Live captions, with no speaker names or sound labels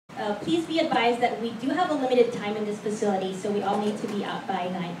please be advised that we do have a limited time in this facility, so we all need to be out by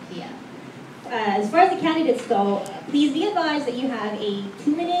 9 p.m. As far as the candidates go, please be advised that you have a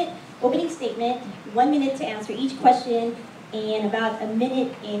 2-minute opening statement, 1 minute to answer each question, and about a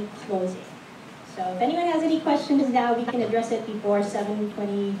minute in closing. So if anyone has any questions now, we can address it before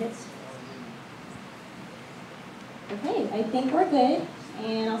 7:20 hits. Okay, I think we're good.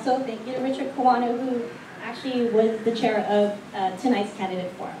 And also thank you to Richard Kawano, who actually was the chair of tonight's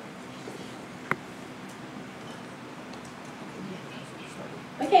candidate forum.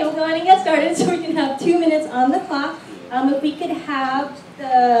 Okay, we'll go ahead and get started so we can have 2 minutes on the clock. If we could have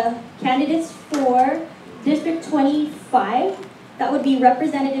the candidates for District 25, that would be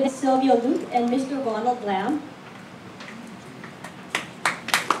Representative Sylvia Luke and Mr. Ronald Lamb.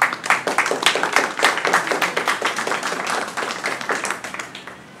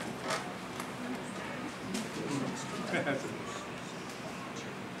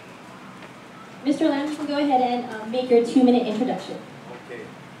 Mr. Lamb, you can go ahead and make your 2-minute introduction. Okay.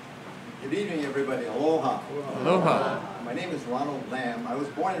 Good evening, everybody. Aloha. Aloha. My name is Ronald Lamb. I was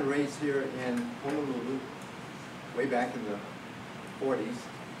born and raised here in Honolulu, way back in the 40s.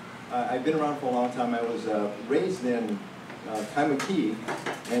 I've been around for a long time. I was raised in Kaimaki,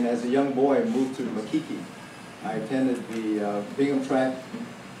 and as a young boy moved to Makiki. I attended the Bingham Track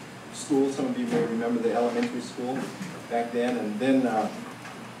School. Some of you may remember the elementary school back then, and then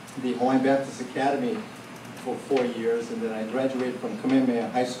the Hawaiian Baptist Academy for 4 years, and then I graduated from Kamehameha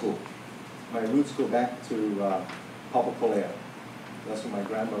High School. My roots go back to Papakolea. That's where my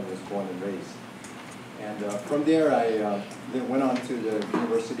grandmother was born and raised. And from there, I then went on to the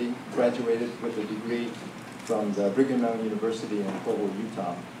university, graduated with a degree from the Brigham Young University in Provo,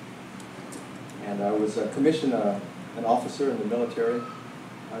 Utah. And I was commissioned an officer in the military.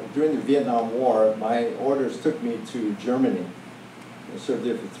 During the Vietnam War, my orders took me to Germany. I served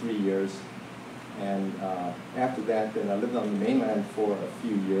there for 3 years. And after that, then I lived on the mainland for a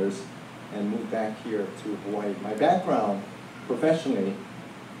few years and moved back here to Hawaii. My background, professionally,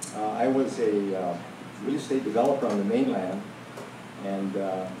 I was a real estate developer on the mainland, and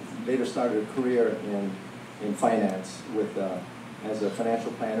later started a career in finance with as a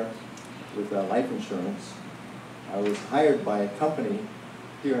financial planner with life insurance. I was hired by a company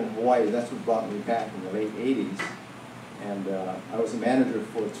here in Hawaii. That's what brought me back in the late 80s. And I was a manager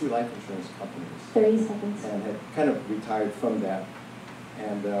for 2 life insurance companies. 30 seconds. And had kind of retired from that.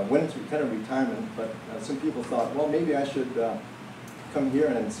 And went into kind of retirement, but some people thought, well, maybe I should come here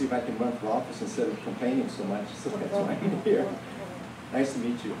and see if I can run for office instead of complaining so much. So that's why I'm here. Nice to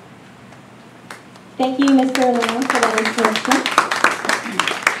meet you. Thank you, Mr. Lamb, for that introduction.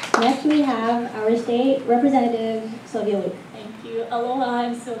 Next, we have our state representative, Sylvia Luke. Thank you. Aloha,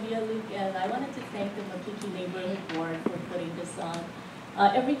 I'm Sylvia Luke, and I wanted to thank the Makiki Neighborhood Board for putting this on.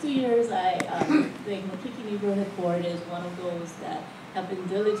 Every 2 years, the Makiki Neighborhood Board is one of those that have been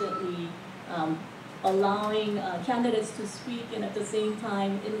diligently allowing candidates to speak, and at the same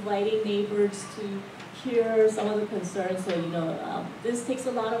time inviting neighbors to hear some of the concerns. So, this takes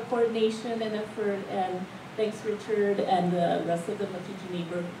a lot of coordination and effort, and thanks Richard and the rest of the Makiki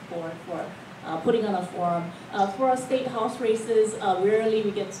Neighborhood Board for putting on a forum. For our state house races, rarely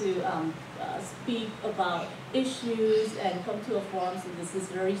we get to speak about issues and come to a forum, so this is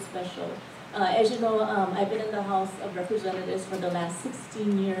very special. As you know, I've been in the House of Representatives for the last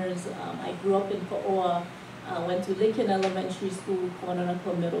 16 years. I grew up in Ko'oa, went to Lincoln Elementary School,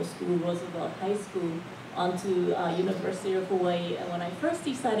 Kawananako Middle School, Roosevelt High School, onto University of Hawaii. And when I first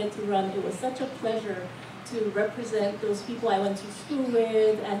decided to run, it was such a pleasure to represent those people I went to school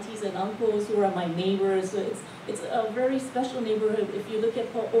with, aunties and uncles who are my neighbors. So it's a very special neighborhood. If you look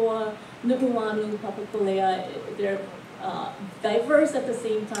at Ko'oa, Nu'uanu, Papakolea, they're diverse at the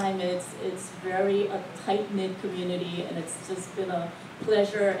same time. It's very a tight-knit community, and it's just been a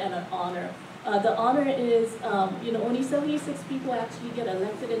pleasure and an honor. The honor is, only 76 people actually get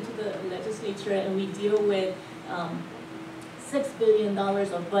elected into the legislature, and we deal with $6 billion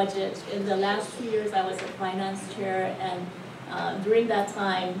of budget. In the last 2 years, I was a finance chair, and during that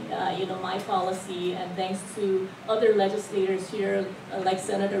time, my policy, and thanks to other legislators here, like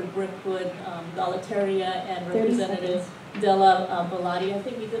Senator Brickwood, Galataria, and Representative Della Bellotti, I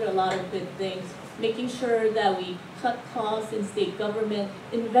think we did a lot of good things, making sure that we cut costs in state government,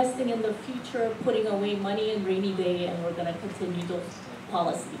 investing in the future, putting away money in rainy day, and we're going to continue those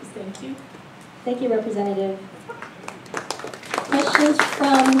policies. Thank you. Thank you, Representative. Questions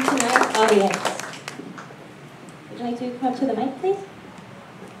from tonight's audience? Would you like to come up to the mic, please?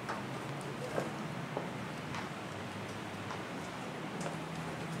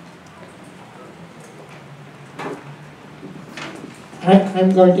 Hi I'm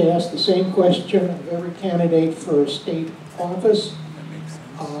going to ask the same question of every candidate for state office.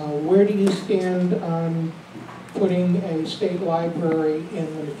 Where do you stand on putting a state library in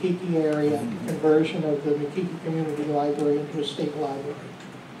the Makiki area, conversion of the Makiki Community Library into a state library?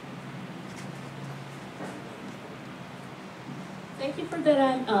 Thank you for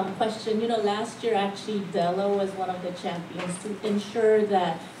that question. You know, last year actually Della was one of the champions to ensure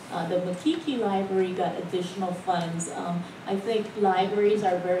that the Makiki Library got additional funds. I think libraries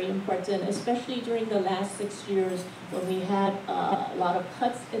are very important, especially during the last 6 years when we had a lot of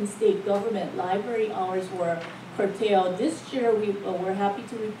cuts in state government. Library hours were curtailed. This year we're happy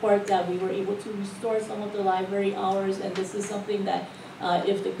to report that we were able to restore some of the library hours, and this is something that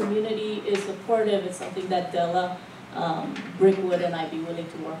if the community is supportive, it's something that Della, Brickwood, and I'd be willing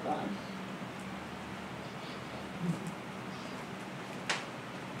to work on.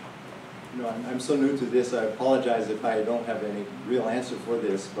 You know, I'm so new to this, I apologize if I don't have any real answer for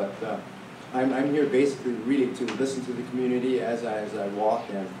this, but I'm here basically really to listen to the community as I walk,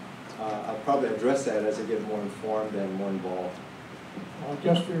 and I'll probably address that as I get more informed and more involved.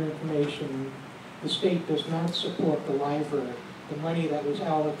 Just for your information, the state does not support the library. The money that was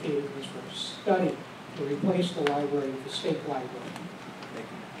allocated was for study to replace the library with the state library.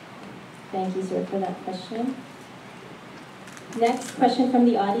 Thank you, sir, for that question. Next question from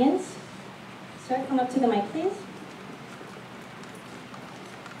the audience. Sir, come up to the mic, please.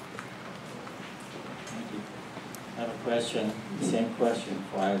 Thank you. I have a question, the same question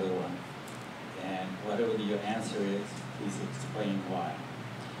for either one. And whatever your answer is, please explain why.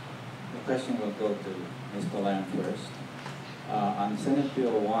 The question will go to Mr. Lam first. On Senate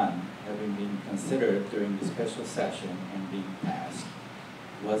Bill 1, having been considered during the special session and being passed,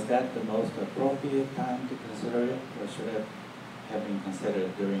 was that the most appropriate time to consider it, or should it have been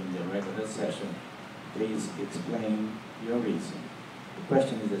considered during the regular session? Please explain your reason. The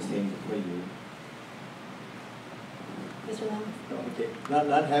question is the same for you. Mr. Lam? Okay,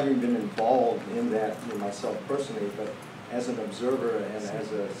 not having been involved in that myself personally, but as an observer and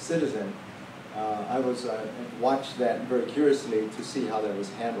as a citizen, I was watched that very curiously to see how that was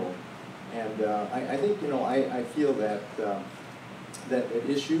handled. And I think, I feel that that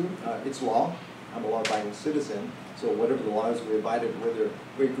issue, it's law. I'm a law-abiding citizen, so whatever the law is, we abide it whether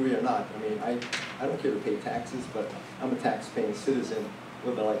we agree or not. I mean, I don't care to pay taxes, but I'm a tax-paying citizen,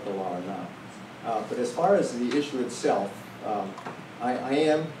 whether I like the law or not. But as far as the issue itself, I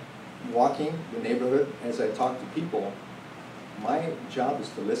am walking the neighborhood as I talk to people. My job is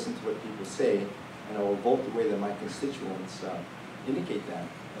to listen to what people say, and I will vote the way that my constituents indicate that.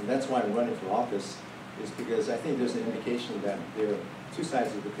 And that's why I'm running for office, is because I think there's an indication that there are two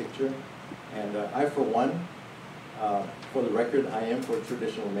sides of the picture. And I, for one, for the record, I am for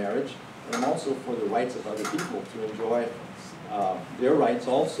traditional marriage, and I'm also for the rights of other people to enjoy their rights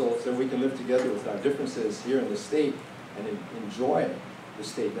also, so we can live together with our differences here in the state and enjoy the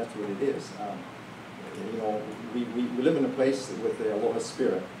state. That's what it is. We live in a place with the aloha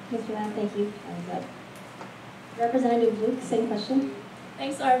spirit. Mr. Lam, thank you. Representative Luke, same question.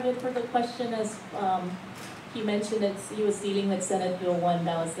 Thanks, Arvid, for the question. As he mentioned, he was dealing with Senate Bill 1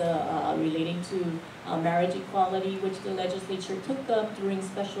 that was relating to marriage equality, which the legislature took up during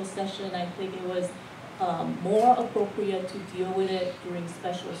special session. I think it was more appropriate to deal with it during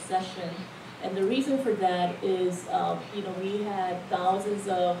special session. And the reason for that is, we had thousands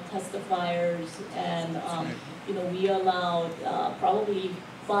of testifiers, and we allowed probably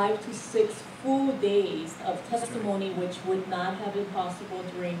 5 to 6 full days of testimony, which would not have been possible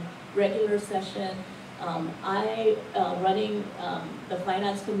during regular session. Running the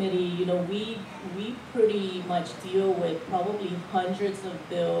finance committee, we pretty much deal with probably hundreds of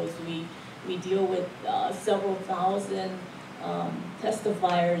bills. We deal with several thousand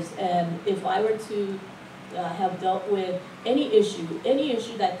testifiers, and if I were to have dealt with any issue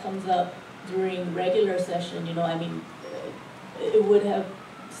that comes up during regular session, it would have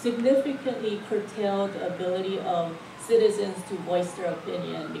significantly curtailed the ability of citizens to voice their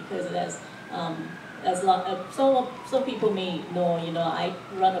opinion, because some people may know, I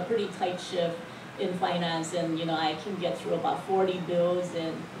run a pretty tight shift in finance, and I can get through about 40 bills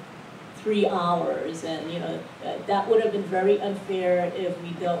in 3 hours, and that would have been very unfair if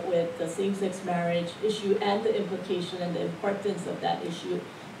we dealt with the same-sex marriage issue and the implication and the importance of that issue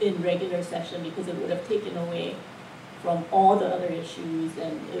in regular session, because it would have taken away from all the other issues,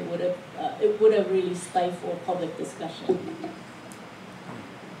 and it would have really stifled public discussion.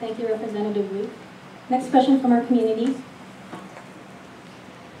 Thank you, Representative Luke. Next question from our community.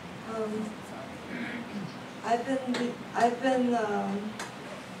 I've been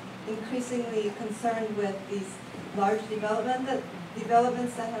increasingly concerned with these large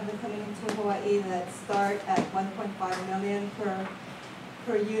developments that have been coming into Hawaii that start at 1.5 million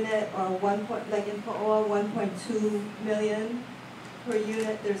per unit, or like in Paoa, 1.2 million per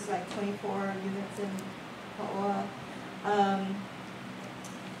unit. There's like 24 units in Paoa.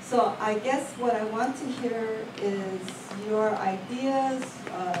 So I guess what I want to hear is your ideas,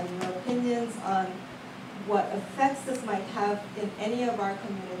 your opinions on what effects this might have in any of our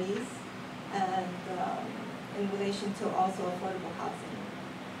communities, and in relation to also affordable housing.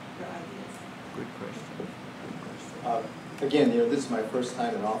 Your ideas. Good question. Again, this is my first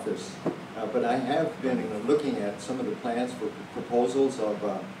time in office, but I have been looking at some of the plans for proposals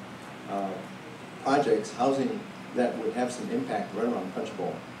of projects, housing that would have some impact right around Punch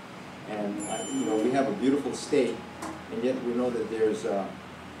Bowl. And we have a beautiful state, and yet we know that there's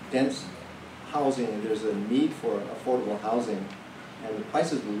dense housing and there's a need for affordable housing, and the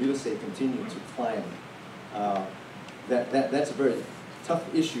prices of real estate continue to climb. That's a very tough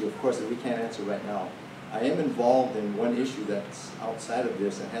issue, of course, that we can't answer right now. I am involved in one issue that's outside of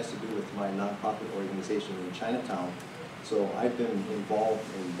this and has to do with my nonprofit organization in Chinatown. So I've been involved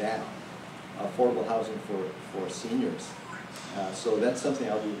in that, affordable housing for seniors. So that's something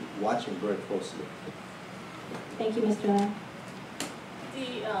I'll be watching very closely. Thank you, Mr. Lam.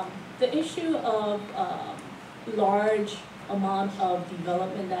 The issue of large amount of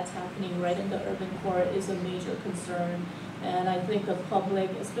development that's happening right in the urban core is a major concern. And I think the public,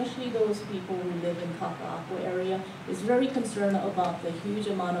 especially those people who live in Kaka'ako area, is very concerned about the huge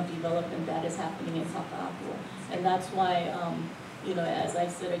amount of development that is happening in Kaka'ako. And that's why, as I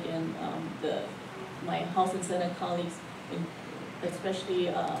said again, my House and Senate colleagues,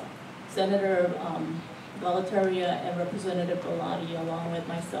 especially Senator Gubernatorial and Representative Bellotti, along with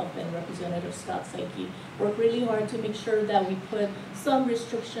myself and Representative Scott Saiki, work really hard to make sure that we put some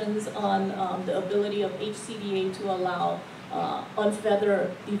restrictions on the ability of HCDA to allow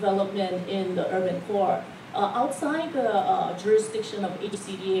unfeathered development in the urban core. Outside the jurisdiction of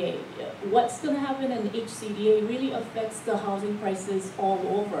HCDA, what's going to happen in HCDA really affects the housing prices all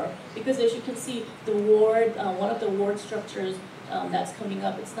over. Because as you can see, the ward, one of the ward structures that's coming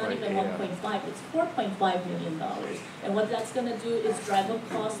up, it's not right, even 1.5, it's $4.5 million. And what that's going to do is drive up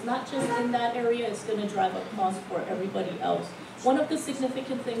costs, not just in that area, it's going to drive up costs for everybody else. One of the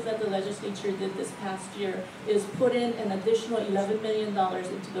significant things that the legislature did this past year is put in an additional $11 million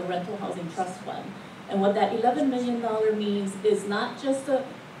into the rental housing trust fund. And what that $11 million means is not just a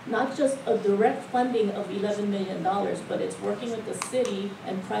direct funding of $11 million, but it's working with the city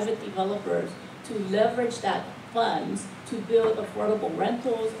and private developers to leverage that funds to build affordable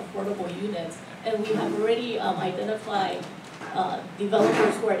rentals, affordable units. And we have already identified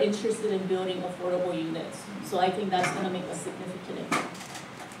developers who are interested in building affordable units. So I think that's going to make a significant impact.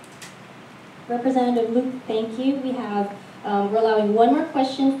 Representative Luke, thank you. We have, we're allowing one more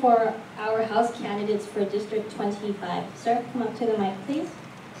question for our House candidates for District 25. Sir, come up to the mic, please.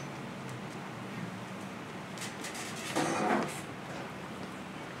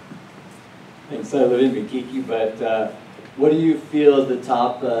 Thanks. I live in Makiki, but what do you feel is the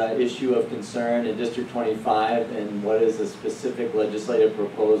top issue of concern in District 25, and what is a specific legislative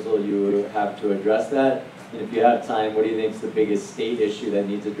proposal you have to address that? And if you have time, what do you think is the biggest state issue that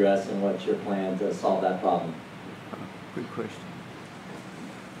needs addressed, and what's your plan to solve that problem? Good question.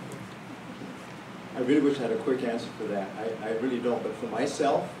 I really wish I had a quick answer for that. I really don't, but for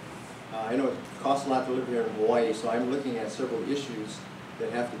myself, I know it costs a lot to live here in Hawaii, so I'm looking at several issues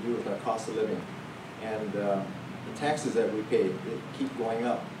that have to do with our cost of living. And the taxes that we pay, they keep going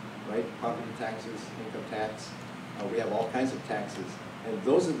up, right? Property taxes, income tax, we have all kinds of taxes. And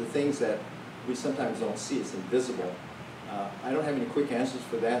those are the things that we sometimes don't see, it's invisible. I don't have any quick answers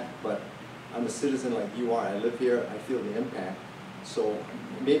for that, but I'm a citizen like you are. I live here, I feel the impact. So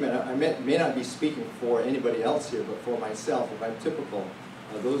maybe I may not be speaking for anybody else here, but for myself, if I'm typical,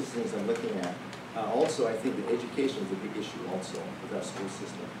 those are the things I'm looking at. Also, I think that education is a big issue also with our school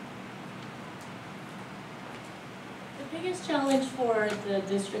system. The biggest challenge for the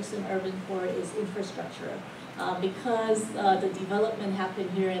districts in urban core is infrastructure. Because the development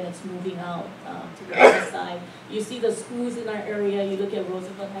happened here and it's moving out to the other side. You see the schools in our area, you look at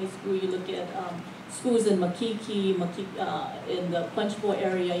Roosevelt High School, you look at schools in Makiki, in the Punch Bowl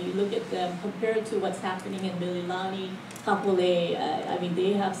area, you look at them compared to what's happening in Mililani, Kapolei. I mean,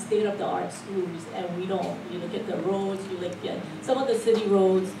 they have state-of-the-art schools and we don't. You look at the roads, you look at some of the city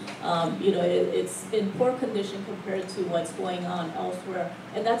roads, it's in poor condition compared to what's going on elsewhere.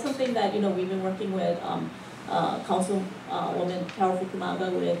 And that's something that, we've been working with Councilwoman Carol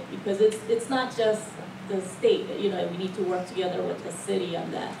Fukunaga with, because it's not just the state, we need to work together with the city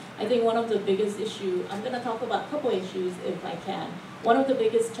on that. I think one of the biggest issue, I'm going to talk about a couple issues if I can. One of the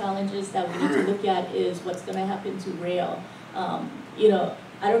biggest challenges that we need to look at is what's going to happen to rail.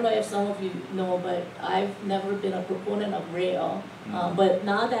 I don't know if some of you know, but I've never been a proponent of rail. But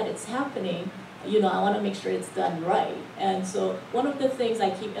now that it's happening, I want to make sure it's done right. And so one of the things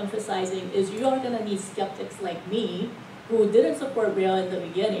I keep emphasizing is you are going to need skeptics like me who didn't support rail in the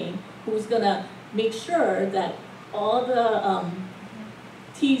beginning, who's going to make sure that all the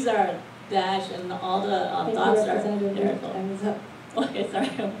T's are dashed and all the dots are there. Okay, sorry.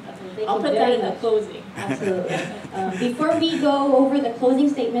 I'll put that in the closing. Absolutely. Before we go over the closing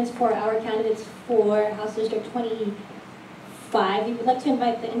statements for our candidates for House District 25, we would like to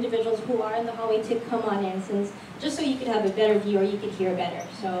invite the individuals who are in the hallway to come on in, since just so you could have a better view or you could hear better.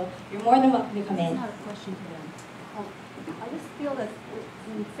 So you're more than welcome to come in. It's not a question to them. I just feel that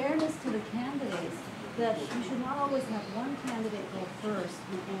in fairness to the candidates, that you should not always have one candidate go first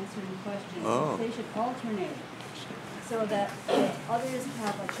in answering questions. They should alternate so that others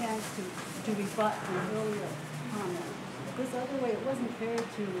have a chance to rebut an earlier comment. This other way, it wasn't fair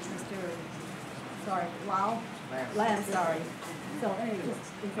to Mr. Lamb, sorry. So anyway,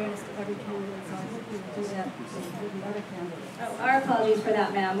 just in fairness to every candidate, so I hope you do that with the other candidates. Oh, our apologies for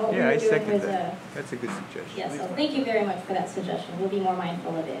that, ma'am. What we were doing was That's a good suggestion. yes, so thank you very much for that suggestion. We'll be more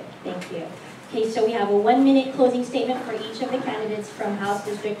mindful of it. Thank you. Okay, so we have a 1-minute closing statement for each of the candidates from House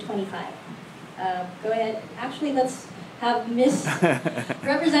District 25. Go ahead. Actually, let's have Miss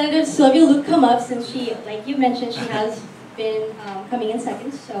Representative Sylvia Luke come up, since she, like you mentioned, she has been coming in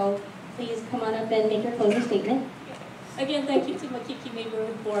second. So please come on up and make your closing statement. Again, thank you to Makiki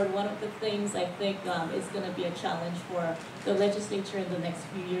Neighborhood Board. One of the things I think is going to be a challenge for the legislature in the next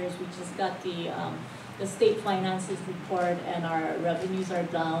few years. We just got the state finances report, and our revenues are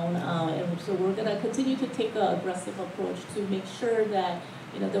down, and so we're going to continue to take an aggressive approach to make sure that,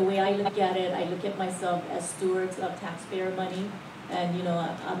 the way I look at it, I look at myself as stewards of taxpayer money, and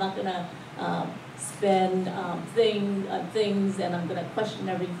I'm not going to spend things, and I'm going to question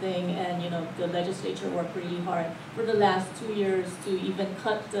everything. And the legislature worked really hard for the last 2 years to even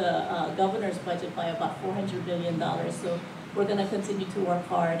cut the governor's budget by about $400 billion. So we're going to continue to work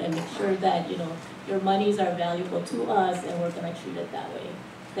hard and make sure that your monies are valuable to us, and we're going to treat it that way.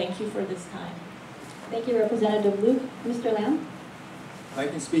 Thank you for this time. Thank you, Representative Luke. Mr. Lamb? I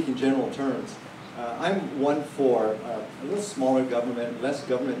can speak in general terms. I'm one for a little smaller government, less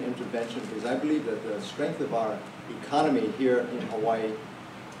government intervention, because I believe that the strength of our economy here in Hawaii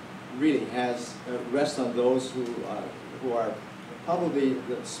really rests on those who are probably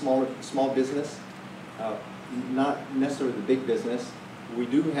the small business, not necessarily the big business. We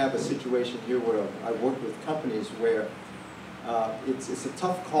do have a situation here where I work with companies where it's a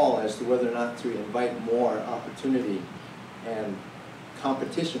tough call as to whether or not to invite more opportunity and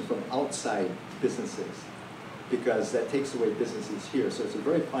competition from outside businesses, because that takes away businesses here. So it's a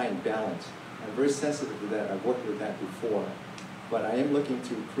very fine balance. I'm very sensitive to that. I've worked with that before. But I am looking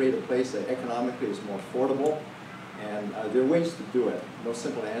to create a place that economically is more affordable, and there are ways to do it. No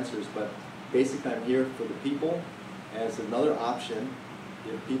simple answers, but basically I'm here for the people as another option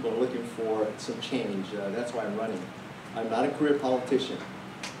if people are looking for some change. That's why I'm running. I'm not a career politician.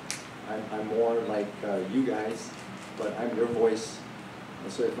 I'm more like you guys, but I'm your voice.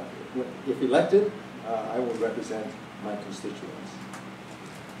 And so if elected, I will represent my constituents.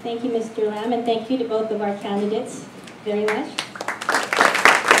 Thank you, Mr. Lamb, and thank you to both of our candidates very much.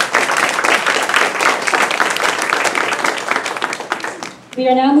 We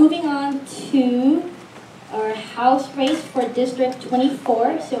are now moving on to our House race for District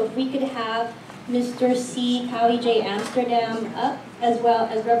 24. So if we could have Mr. C. Cowie J. Amsterdam up, as well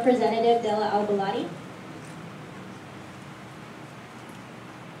as Representative Della Albalati.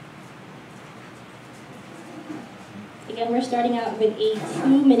 Again, we're starting out with a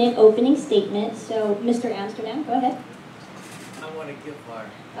 2-minute opening statement. So, Mr. Amsterdam, go ahead. I want to give our...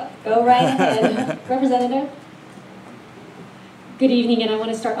 Oh, go right ahead. Representative. Good evening, and I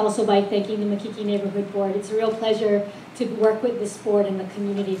want to start also by thanking the Makiki Neighborhood Board. It's a real pleasure to work with this board and the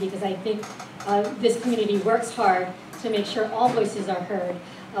community, because I think this community works hard to make sure all voices are heard,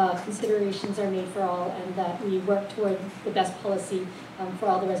 considerations are made for all, and that we work toward the best policy for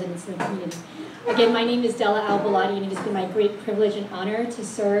all the residents in the community. Again, my name is Della Albalati, and it has been my great privilege and honor to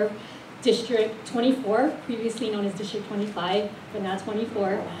serve District 24, previously known as District 25, but now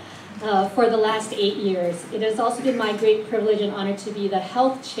 24, for the last 8 years. It has also been my great privilege and honor to be the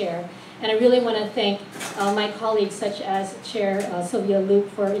health chair, and I really want to thank my colleagues such as Chair Sylvia Luke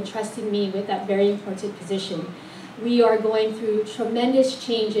for entrusting me with that very important position. We are going through tremendous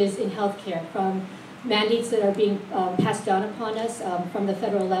changes in healthcare, from mandates that are being passed down upon us from the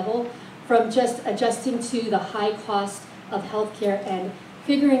federal level, from just adjusting to the high cost of healthcare and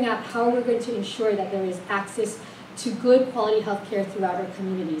figuring out how we're going to ensure that there is access to good quality healthcare throughout our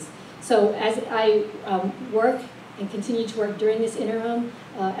communities. So as I work and continue to work during this interim,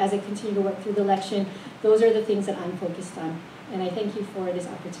 as I continue to work through the election, those are the things that I'm focused on. And I thank you for this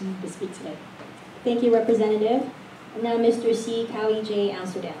opportunity to speak today. Thank you, Representative. And now Mr. C. Cowie J.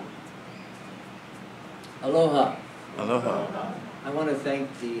 Amsterdam. Aloha. Aloha. I want to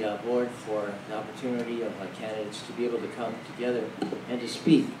thank the board for the opportunity of candidates to be able to come together and to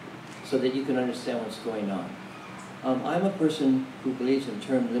speak so that you can understand what's going on. I'm a person who believes in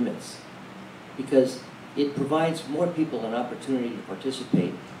term limits because it provides more people an opportunity to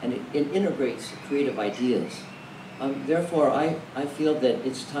participate and it integrates creative ideas. Therefore, I feel that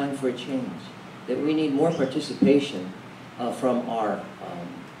it's time for a change, that we need more participation from our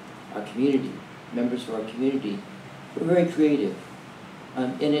community, members of our community. We're very creative.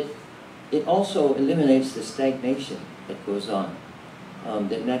 And it also eliminates the stagnation that goes on,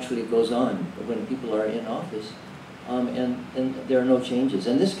 that naturally goes on when people are in office and there are no changes.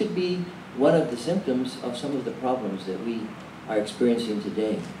 And this could be one of the symptoms of some of the problems that we are experiencing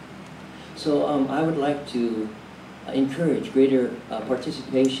today. So I would like to encourage greater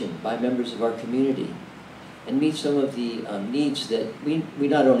participation by members of our community and meet some of the needs that we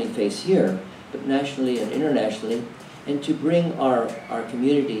not only face here, but nationally and internationally, and to bring our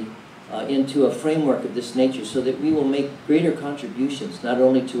community into a framework of this nature so that we will make greater contributions, not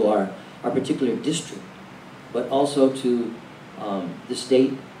only to our particular district, but also to the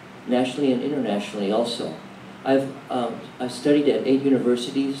state, nationally and internationally also. I've studied at 8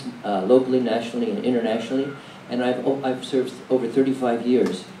 universities, locally, nationally, and internationally, and I've served over 35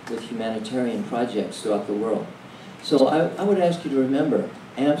 years with humanitarian projects throughout the world. So I would ask you to remember,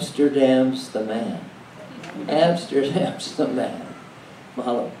 Amsterdam's the man. Amsterdam's the man.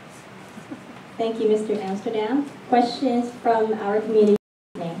 Mahalo. Thank you, Mr. Amsterdam. Questions from our community?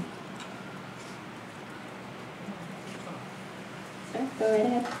 Sir, go right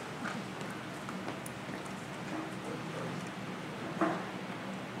ahead.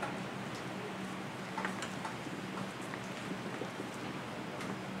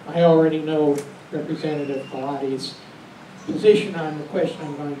 I already know Representative Palati's position on the question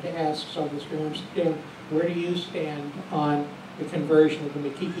I'm going to ask, so Mr. Amsterdam, where do you stand on the conversion of the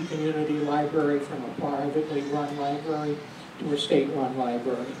Makiki Community Library from a privately run library to a state-run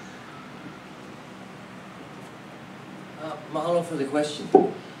library? Mahalo for the question.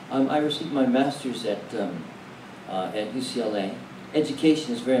 I received my master's at UCLA.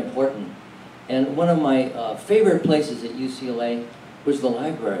 Education is very important. And one of my favorite places at UCLA was the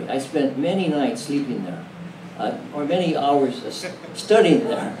library. I spent many nights sleeping there, or many hours studying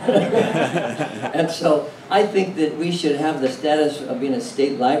there. And so I think that we should have the status of being a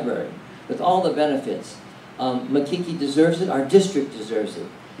state library with all the benefits. Makiki deserves it, our district deserves it.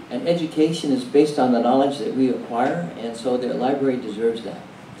 And education is based on the knowledge that we acquire, and so the library deserves that.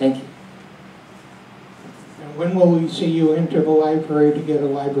 Thank you. And when will we see you enter the library to get a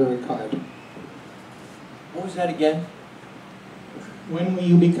library card? What was that again? When will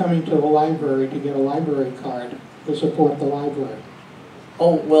you be coming to the library to get a library card to support the library?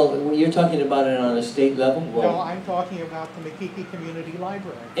 Oh, well, you're talking about it on a state level? Well, No, I'm talking about the Makiki Community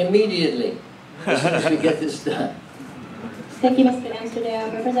Library. immediately, as soon as we get this done. Thank you, Mr.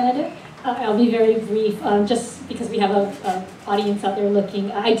 Amsterdam. Representative? I'll be very brief, just because we have an audience out there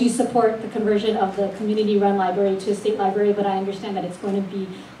looking. I do support the conversion of the community-run library to a state library, but I understand that it's going to be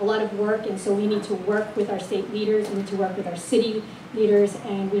a lot of work, and so we need to work with our state leaders, we need to work with our city leaders,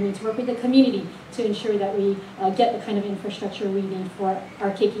 and we need to work with the community to ensure that we get the kind of infrastructure we need for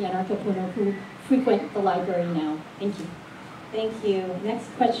our Keiki and our Kapuna who frequent the library now. Thank you. Thank you. Next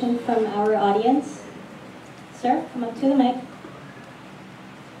question from our audience. Sir, come up to the mic.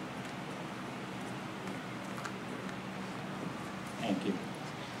 Thank you.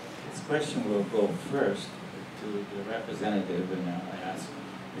 This question will go first to the representative, and I ask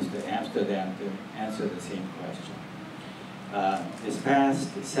Mr. Amsterdam to answer the same question. This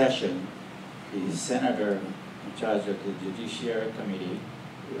past session, the senator in charge of the Judiciary Committee,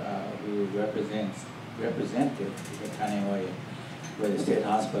 who represented the Kaneohe, where the state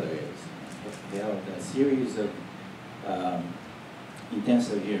hospital is, held a series of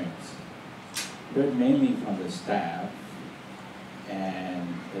intensive hearings, heard mainly from the staff. And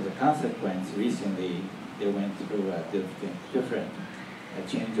as a consequence, recently they went through a different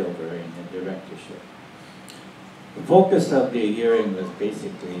changeover in the directorship. The focus of the hearing was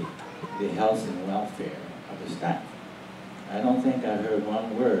basically the health and welfare of the staff. I don't think I heard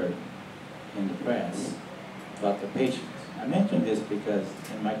one word in the press about the patients. I mention this because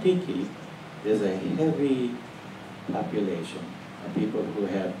in Makiki, there's a heavy population of people who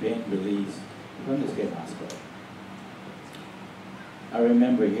have been released from the state hospital. I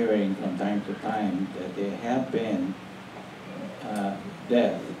remember hearing from time to time that there have been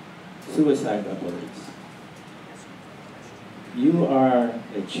death, suicide by police. You are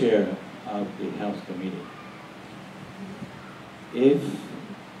the chair of the health committee. If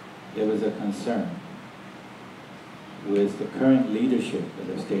there was a concern with the current leadership of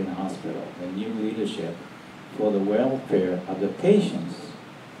the state hospital, the new leadership, for the welfare of the patients,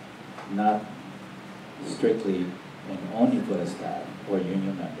 not strictly and only for the staff or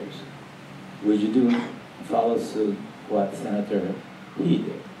union members, would you follow suit what Senator He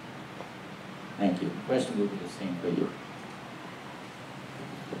did? Thank you. Question will be the same for you.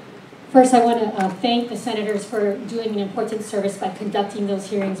 First, I want to thank the senators for doing an important service by conducting those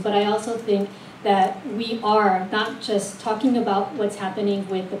hearings, but I also think that we are not just talking about what's happening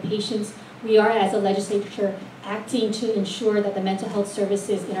with the patients, we are as a legislature acting to ensure that the mental health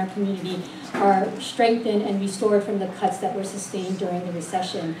services in our community are strengthened and restored from the cuts that were sustained during the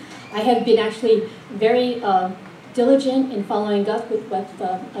recession. I have been actually very diligent in following up with what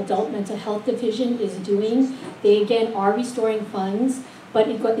the Adult Mental Health Division is doing. They again are restoring funds, but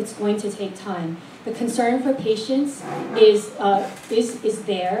it's going to take time. The concern for patients is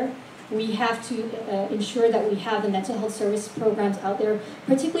there. We have to ensure that we have the mental health service programs out there,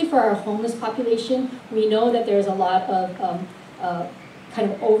 particularly for our homeless population. We know that there's a lot of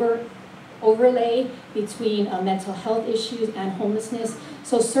kind of overlay between mental health issues and homelessness.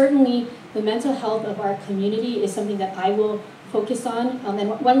 So certainly the mental health of our community is something that I will focus on.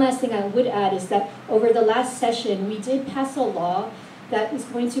 And one last thing I would add is that over the last session, we did pass a law that is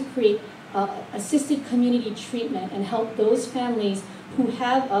going to create assisted community treatment and help those families who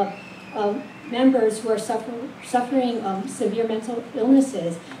have members who are suffering severe mental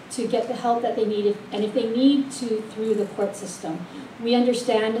illnesses to get the help that they need, and if they need to, through the court system. We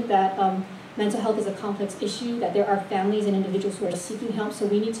understand that mental health is a complex issue, that there are families and individuals who are seeking help, so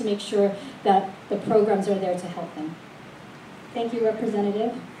we need to make sure that the programs are there to help them. Thank you,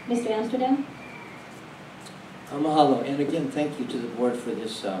 Representative. Mr. Amsterdam? Mahalo, and again, thank you to the board for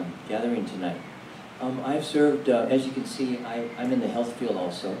this gathering tonight. I've served, as you can see, I'm in the health field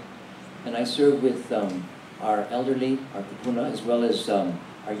also, and I serve with our elderly, our kupuna, as well as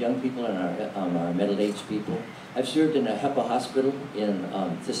our young people and our middle-aged people. I've served in a HEPA hospital in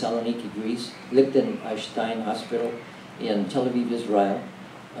Thessaloniki, Greece, Liechtenstein Hospital in Tel Aviv, Israel,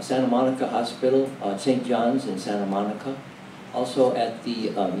 Santa Monica Hospital, St. John's in Santa Monica, also at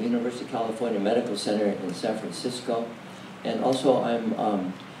the University of California Medical Center in San Francisco, and also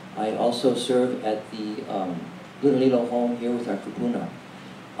I also serve at the Gubernatorial home here with our kupuna.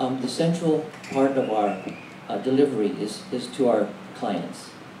 The central part of our delivery is to our clients,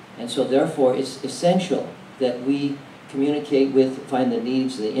 and so therefore it's essential that we communicate with, find the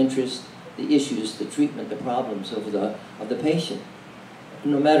needs, the interests, the issues, the treatment, the problems of the patient.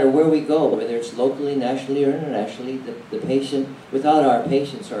 No matter where we go, whether it's locally, nationally, or internationally, the patient, without our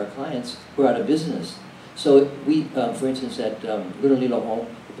patients or our clients, we're out of business. So we, for instance, at Gubernatorial home,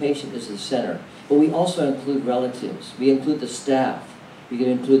 the patient is the center. But we also include relatives. We include the staff. We can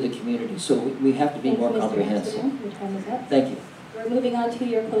include the community. So we have to be more comprehensive. Your time is up. Thank you. We're moving on to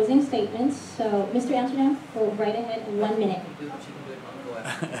your closing statements. So, Mr. Amsterdam, go right ahead, 1 minute.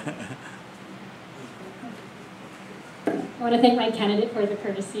 I want to thank my candidate for the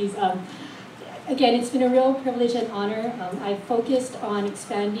courtesies. Again, it's been a real privilege and honor. I focused on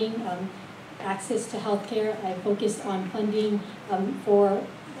expanding access to healthcare. I focused on funding for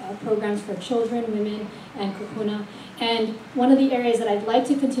programs for children, women, and kupuna. And one of the areas that I'd like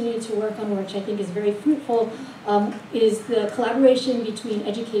to continue to work on, which I think is very fruitful, is the collaboration between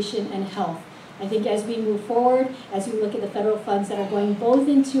education and health. I think as we move forward, as we look at the federal funds that are going both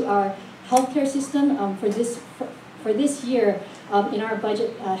into our healthcare system for this year, in our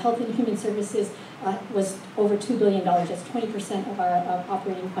budget, Health and Human Services was over $2 billion. That's 20% of our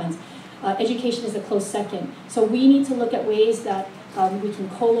operating funds. Education is a close second. So we need to look at ways that we can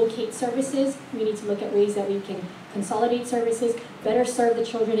co-locate services. We need to look at ways that we can consolidate services, better serve the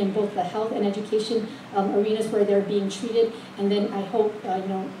children in both the health and education arenas where they're being treated, and then I hope,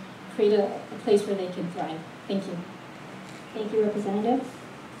 create a place where they can thrive. Thank you. Thank you, Representative.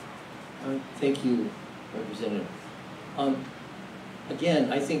 Thank you, Representative.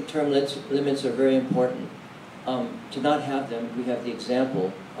 Again, I think term limits are very important. To not have them, we have the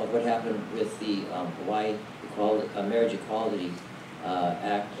example of what happened with the Hawaii Marriage Equality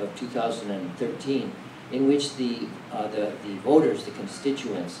Act of 2013, in which the voters, the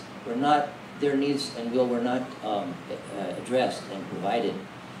constituents, were not their needs and will were not addressed and provided.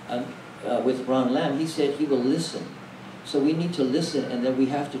 With Ron Lamb, he said he will listen. So we need to listen, and then we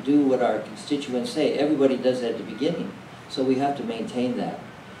have to do what our constituents say. Everybody does that at the beginning, so we have to maintain that.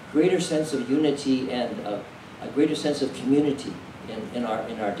 Greater sense of unity and a greater sense of community in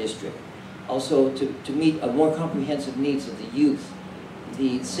our district. Also to meet a more comprehensive needs of the youth,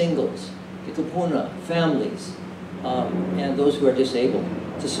 the singles, the kapuna, families, and those who are disabled,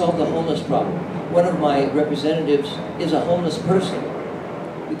 to solve the homeless problem. One of my representatives is a homeless person.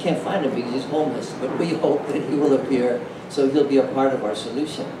 We can't find him because he's homeless, but we hope that he will appear so he'll be a part of our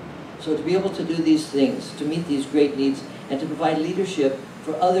solution. So to be able to do these things, to meet these great needs, and to provide leadership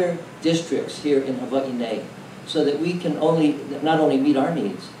for other districts here in Hawaii, so that we can not only meet our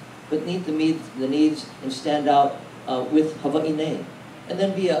needs, but meet the needs and stand out with Hawaii. And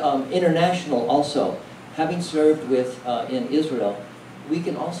then be international also. Having served with in Israel, we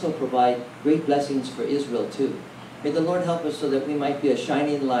can also provide great blessings for Israel too. May the Lord help us so that we might be a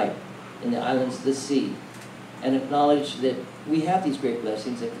shining light in the islands of the sea, and acknowledge that we have these great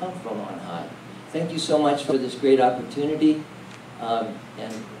blessings that come from on high. Thank you so much for this great opportunity, and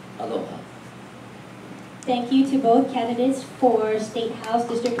aloha. Thank you to both candidates for State House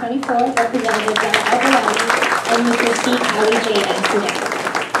District 24, Representative John Alvarado and Mr. Steve Howie J. Amsterdam.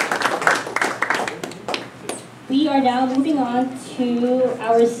 We are now moving on to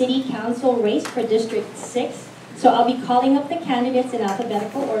our City Council race for District 6. So I'll be calling up the candidates in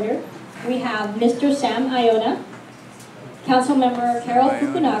alphabetical order. We have Mr. Sam Iona, Councilmember Carol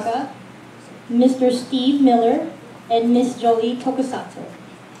Fukunaga, Mr. Steve Miller, and Ms. Jolie Tokusato.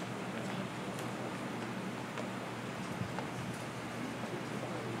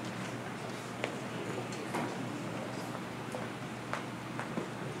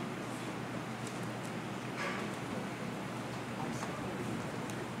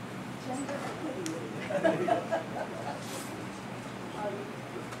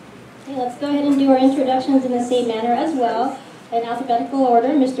 Okay, let's go ahead and do our introductions in the same manner as well. In alphabetical order,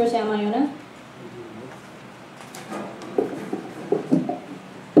 Mr. Sam Iona.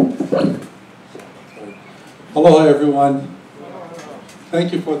 Aloha, everyone.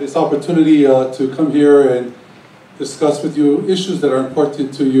 Thank you for this opportunity to come here and discuss with you issues that are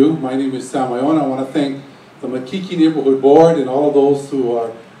important to you. My name is Sam Iona. I want to thank the Makiki Neighborhood Board and all of those who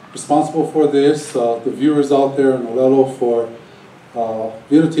are responsible for this, the viewers out there in Olelo for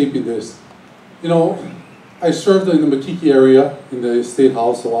videotaping this. You know, I served in the Makiki area in the State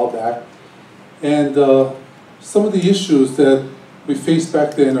House a while back, and some of the issues that we faced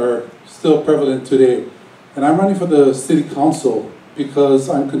back then are still prevalent today. And I'm running for the City Council because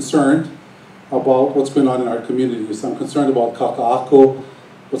I'm concerned about what's going on in our communities. I'm concerned about Kaka'ako,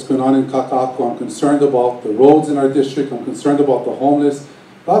 what's going on in Kaka'ako. I'm concerned about the roads in our district. I'm concerned about the homeless.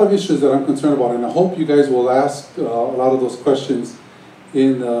 A lot of issues that I'm concerned about, and I hope you guys will ask a lot of those questions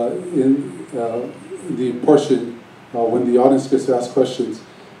in the portion when the audience gets to ask questions.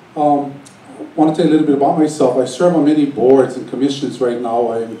 I want to tell you a little bit about myself. I serve on many boards and commissions right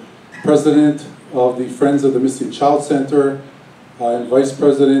now. I'm president of the Friends of the Missing Child Center. I'm vice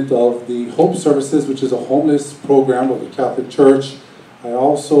president of the Hope Services, which is a homeless program of the Catholic Church. I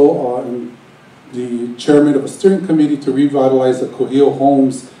also am the chairman of a steering committee to revitalize the Kohio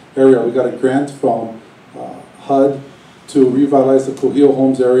Homes area. We got a grant from HUD to revitalize the Kohio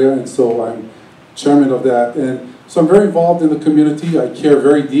Homes area, and so I'm chairman of that. And so I'm very involved in the community. I care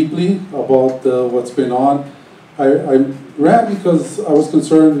very deeply about what's going on. I ran because I was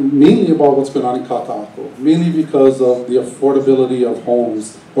concerned mainly about what's going on in Kaka'ako, mainly because of the affordability of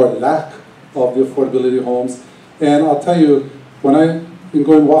homes, or lack of the affordability of homes. And I'll tell you, when I've been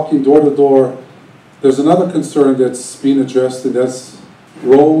going walking door to door, there's another concern that's being addressed, and that's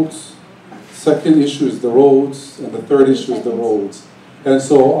roads. Second issue is the roads, and the third issue is the roads. And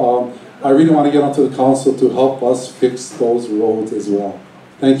so I really want to get onto the council to help us fix those roads as well.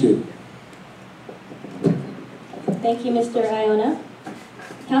 Thank you. Thank you, Mr. Iona.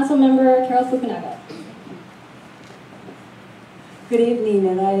 Councilmember Carol Fukunaga. Good evening,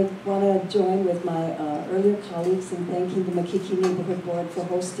 and I want to join with my earlier colleagues in thanking the Makiki Neighborhood Board for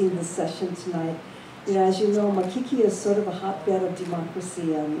hosting this session tonight. You know, as you know, Makiki is sort of a hotbed of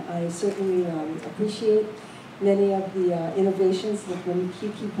democracy, and I certainly appreciate many of the innovations that the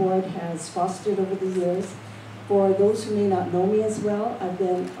Makiki Board has fostered over the years. For those who may not know me as well, I've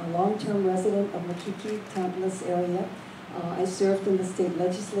been a long-term resident of Makiki, Tantalus area. I served in the state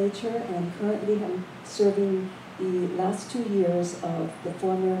legislature, and currently I'm serving the last 2 years of the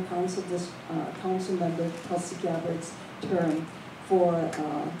former council member, Kelsey Gabbard's term for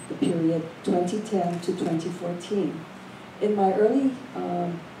the period 2010 to 2014. In my early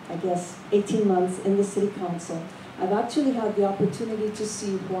I guess, 18 months in the city council, I've actually had the opportunity to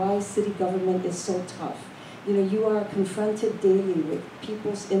see why city government is so tough. You know, you are confronted daily with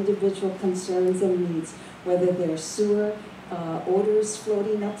people's individual concerns and needs, whether they're sewer, odors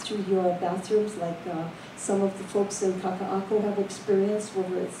floating up through your bathrooms, like some of the folks in Kaka'ako have experienced,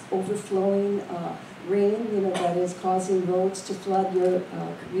 whether it's overflowing rain, you know, that is causing roads to flood your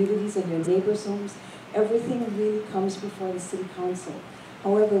communities and your neighbors' homes. Everything really comes before the city council.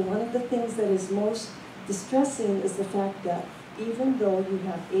 However, one of the things that is most distressing is the fact that even though you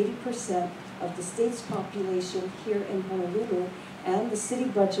have 80% of the state's population here in Honolulu, and the city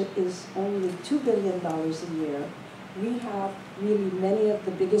budget is only $2 billion a year, we have really many of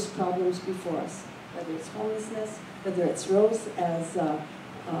the biggest problems before us, whether it's homelessness, whether it's roads, as the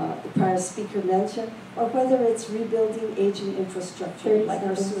prior speaker mentioned, or whether it's rebuilding aging infrastructure like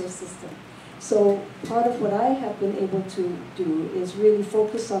our sewer system. So part of what I have been able to do is really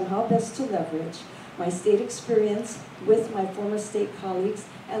focus on how best to leverage my state experience with my former state colleagues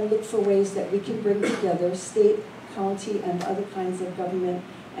and look for ways that we can bring together state, county, and other kinds of government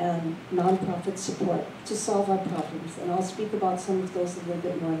and nonprofit support to solve our problems. And I'll speak about some of those a little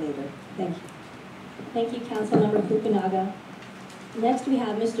bit more later. Thank you. Thank you, Councilmember Fukunaga. Next, we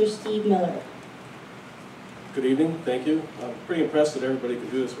have Mr. Steve Miller. Good evening, thank you. I'm pretty impressed that everybody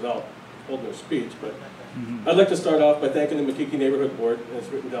could do this without holding their speech, but I'd like to start off by thanking the Makiki Neighborhood Board, and it's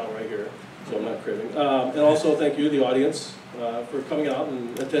written down right here, so I'm not cribbing. And also thank you, the audience, for coming out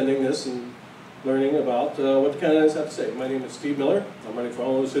and attending this and learning about what the candidates have to say. My name is Steve Miller. I'm running for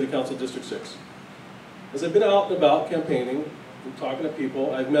Honolulu City Council District 6. As I've been out and about campaigning and talking to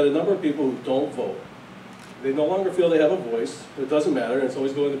people, I've met a number of people who don't vote. They no longer feel they have a voice. It doesn't matter, and it's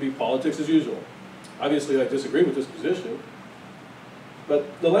always going to be politics as usual. Obviously, I disagree with this position.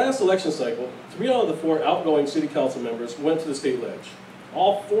 But the last election cycle, 3 out of the 4 outgoing city council members went to the state ledge.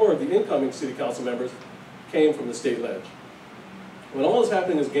 All 4 of the incoming city council members came from the state ledge. When all that's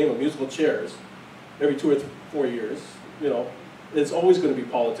happening is a game of musical chairs, every 2 or 4 years, you know, it's always going to be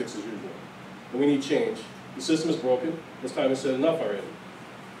politics as usual. And we need change. The system is broken. It's time to say enough already.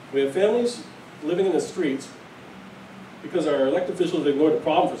 We have families living in the streets because our elected officials have ignored the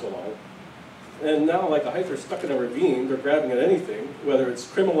problem for so long. And now, like a hiker stuck in a ravine, they're grabbing at anything, whether it's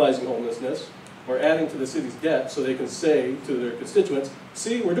criminalizing homelessness or adding to the city's debt so they can say to their constituents,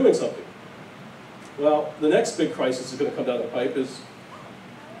 see, we're doing something. Well, the next big crisis is going to come down the pipe is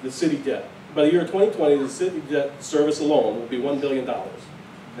the city debt. By the year 2020, the city debt service alone will be $1 billion.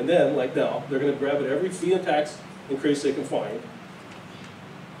 And then, like now, they're going to grab at every fee and tax increase they can find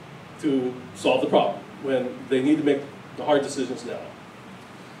to solve the problem when they need to make the hard decisions now.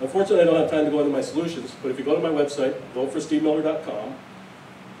 Unfortunately, I don't have time to go into my solutions, but if you go to my website, voteforstevemiller.com,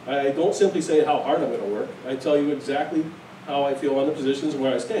 I don't simply say how hard I'm going to work. I tell you exactly how I feel on the positions and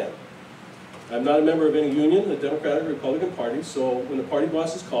where I stand. I'm not a member of any union, the Democratic or Republican Party, so when the party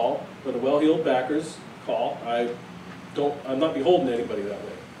bosses call, or the well-heeled backers call, I'm not beholden to anybody that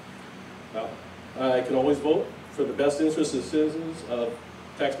way. Now, I can always vote for the best interests of citizens, of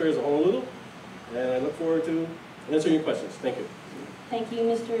taxpayers of Honolulu, and I look forward to answering your questions. Thank you. Thank you,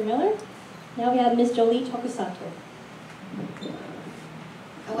 Mr. Miller. Now we have Ms. Jolie Tokusato.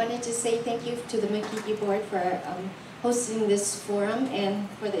 I wanted to say thank you to the Makiki Board for hosting this forum and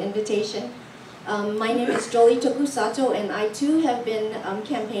for the invitation. My name is Jolie Tokusato, and I too have been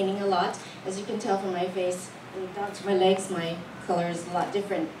campaigning a lot. As you can tell from my face and down to my legs, my color is a lot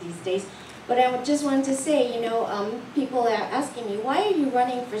different these days. But I just wanted to say, you know, people are asking me, why are you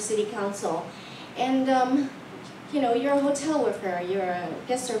running for city council? And you know, you're a hotel worker, you're a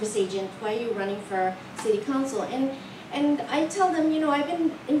guest service agent, why are you running for city council? And I tell them, you know, I've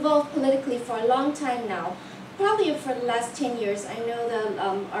been involved politically for a long time now, probably for the last 10 years. I know that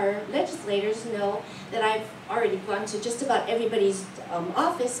our legislators know that I've already gone to just about everybody's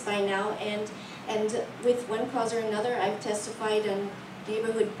office by now, and with one cause or another, I've testified on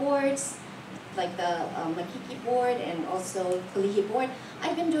neighborhood boards, like the Makiki Board and also Kalihi Board.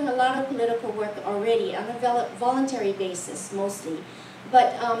 I've been doing a lot of political work already on a voluntary basis, mostly.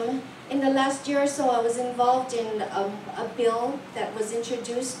 But in the last year or so, I was involved in a bill that was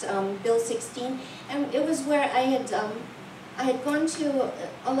introduced, Bill 16, and it was where I had gone to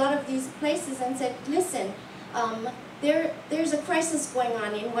a lot of these places and said, listen, there's a crisis going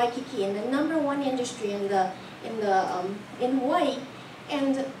on in Waikiki, in the #1 industry in Hawaii.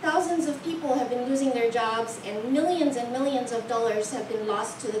 And thousands of people have been losing their jobs, and millions of dollars have been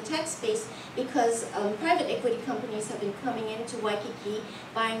lost to the tax base because private equity companies have been coming into Waikiki,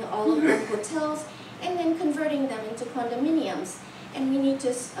 buying all of the hotels, and then converting them into condominiums. And we need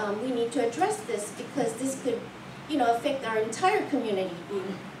to address this because this could, you know, affect our entire community,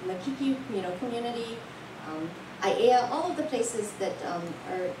 Makiki, community, IAEA, all of the places that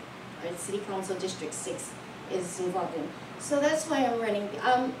our City Council District 6 is involved in. So that's why I'm running.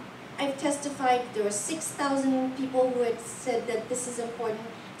 I've testified, there were 6,000 people who had said that this is important.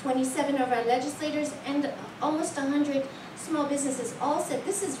 27 of our legislators and almost 100 small businesses all said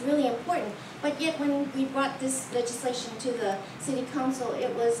this is really important. But yet when we brought this legislation to the City Council,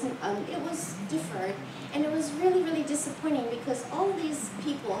 it was deferred. And it was really, really disappointing because all of these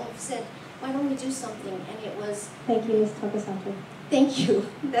people have said, why don't we do something? And it was... Thank you, Ms. Tokusato. Thank you.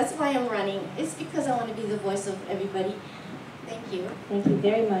 That's why I'm running. It's because I want to be the voice of everybody. Thank you. Thank you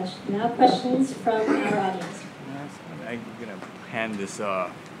very much. Now questions from our audience. I'm going to hand this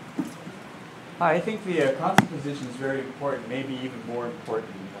I think the council position is very important, maybe even more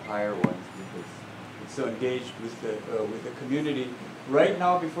important than the higher ones, because it's so engaged with the community. Right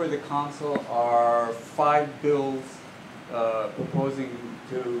now before the council are 5 bills proposing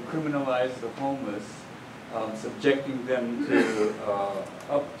to criminalize the homeless, subjecting them to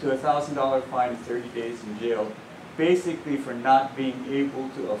up to $1,000 fine and 30 days in jail, basically for not being able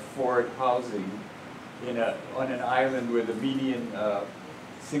to afford housing on an island where the median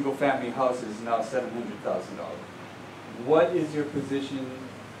single-family house is now $700,000. What is your position,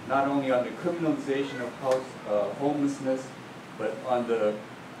 not only on the criminalization of homelessness, but on the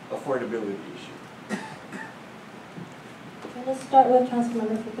affordability issue? Okay, let's start with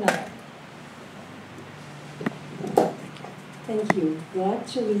Councilmember Fukunaga. Thank you. Well,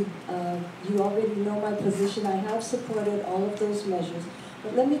 actually, you already know my position. I have supported all of those measures.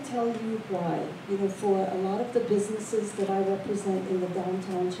 But let me tell you why. For a lot of the businesses that I represent in the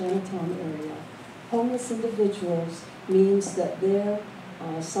downtown Chinatown area, homeless individuals means that their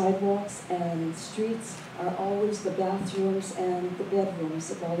sidewalks and streets are always the bathrooms and the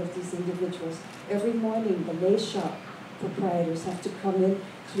bedrooms of all of these individuals. Every morning, the lace shop proprietors have to come in,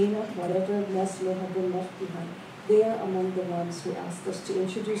 clean up whatever mess may have been left behind. They are among the ones who asked us to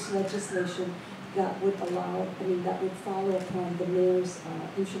introduce legislation that would that would follow upon the mayor's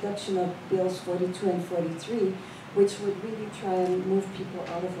introduction of bills 42 and 43, which would really try and move people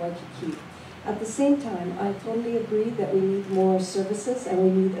out of Waikiki. At the same time, I totally agree that we need more services and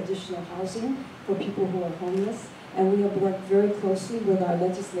we need additional housing for people who are homeless. And we have worked very closely with our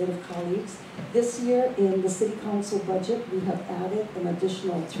legislative colleagues. This year in the City Council budget, we have added an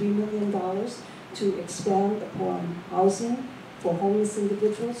additional $3 million to expand upon housing for homeless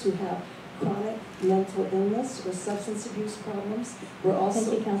individuals who have chronic mental illness or substance abuse problems. We're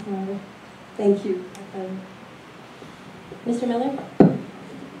also... Thank you, Councilmember. Thank you. Mr. Miller?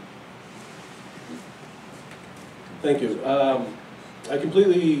 Thank you. I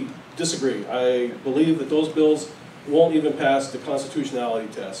completely disagree. I believe that those bills won't even pass the constitutionality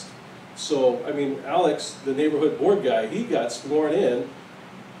test. So, Alex, the neighborhood board guy, he got sworn in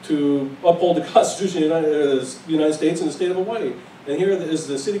to uphold the Constitution of the United States and the state of Hawaii. And here is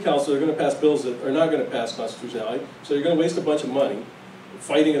the city council, they're going to pass bills that are not going to pass constitutionality, so you're going to waste a bunch of money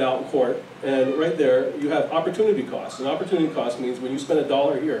fighting it out in court. And right there, you have opportunity costs. And opportunity cost means when you spend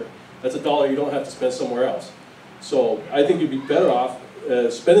 $1 here, that's $1 you don't have to spend somewhere else. So I think you'd be better off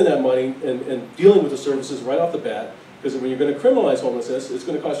spending that money and dealing with the services right off the bat, because when you're going to criminalize homelessness, it's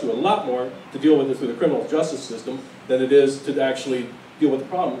going to cost you a lot more to deal with it through the criminal justice system than it is to actually deal with the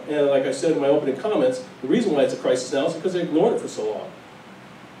problem. And like I said in my opening comments, the reason why it's a crisis now is because they ignored it for so long.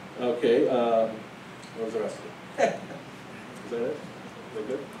 Okay, what was the rest of it? Is that it? Is that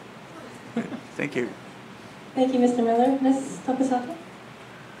good? Thank you. Thank you, Mr. Miller. Ms. Tokusato?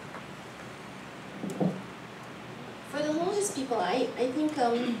 For the homeless people, I think,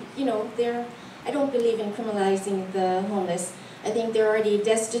 I don't believe in criminalizing the homeless. I think they're already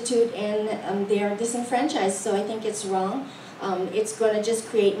destitute and they are disenfranchised, so I think it's wrong. It's going to just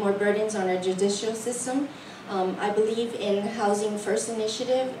create more burdens on our judicial system. I believe in Housing First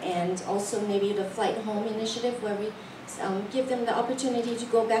initiative and also maybe the Flight Home initiative where we give them the opportunity to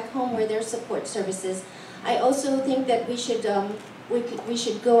go back home where their support services. I also think that we should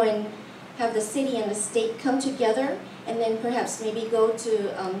go and have the city and the state come together and then perhaps maybe go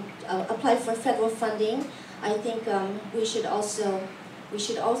to apply for federal funding. I think we should also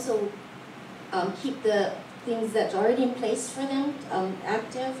keep the things that are already in place for them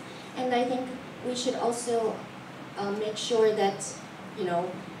active, and I think we should also make sure that,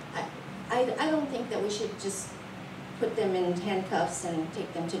 I don't think that we should just put them in handcuffs and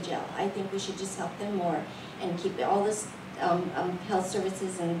take them to jail. I think we should just help them more and keep all this health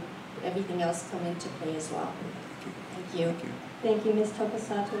services and everything else come into play as well. Thank you. Thank you, Ms.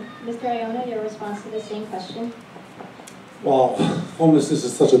 Tokusato. Mr. Iona, your response to the same question? Well, homelessness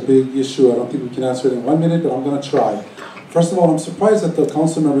is such a big issue. I don't think we can answer it in 1 minute, but I'm going to try. First of all, I'm surprised that the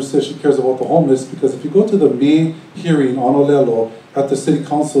council member says she cares about the homeless, because if you go to the May hearing on Olelo at the city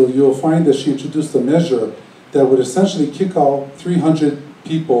council, you'll find that she introduced a measure that would essentially kick out 300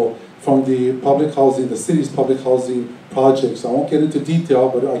 people from the public housing, the city's public housing projects. I won't get into detail,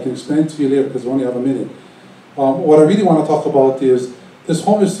 but I can explain it to you later because we only have a minute. What I really want to talk about is this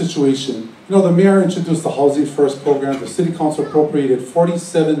homeless situation. You know, the mayor introduced the Housing First program. The city council appropriated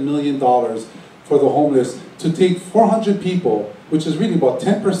 $47 million for the homeless to take 400 people, which is really about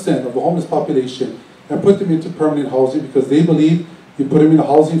 10% of the homeless population, and put them into permanent housing, because they believe you put them in the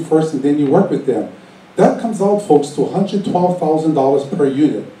housing first and then you work with them. That comes out, folks, to $112,000 per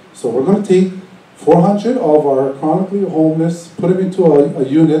unit. So we're going to take 400 of our chronically homeless, put them into a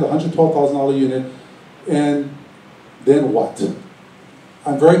unit, $112,000 unit, and then what?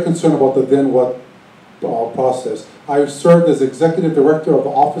 I'm very concerned about the then what process. I've served as executive director of the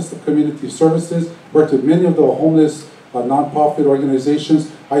Office of Community Services, worked with many of the homeless nonprofit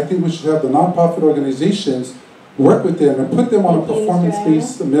organizations. I think we should have the nonprofit organizations work with them and put them on a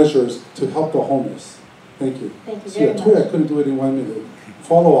performance-based measures to help the homeless. Thank you. Thank you See, very I told you much. I couldn't do it in 1 minute.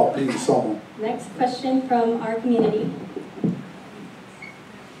 Follow up, please, someone. Next question from our community.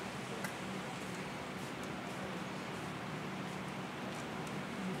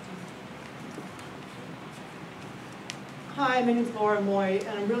 Hi, my name is Laura Moy,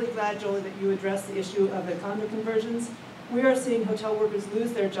 and I'm really glad, Jolie, that you addressed the issue of the condo conversions. We are seeing hotel workers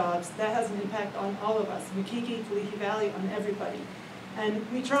lose their jobs. That has an impact on all of us, Makiki, Kalihi Valley, on everybody. And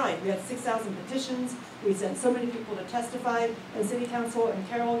we tried. We had 6,000 petitions. We sent so many people to testify. And City Council and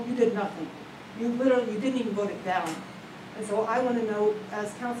Carol, you did nothing. You didn't even vote it down. And so I want to know,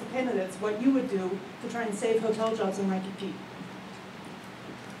 as council candidates, what you would do to try and save hotel jobs in Waikiki.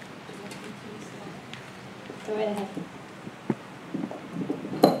 Go right ahead.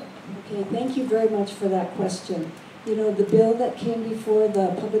 Okay, thank you very much for that question. You know, the bill that came before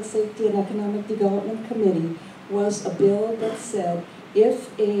the Public Safety and Economic Development Committee was a bill that said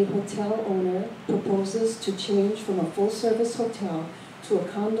if a hotel owner proposes to change from a full-service hotel to a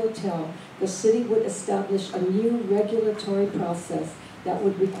condotel, the city would establish a new regulatory process that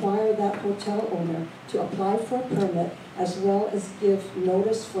would require that hotel owner to apply for a permit, as well as give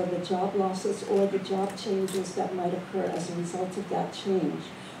notice for the job losses or the job changes that might occur as a result of that change.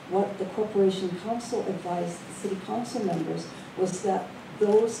 What the Corporation Council advised the City Council members was that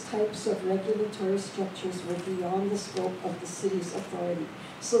those types of regulatory structures were beyond the scope of the city's authority.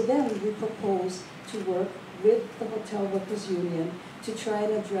 So then we proposed to work with the Hotel Workers Union to try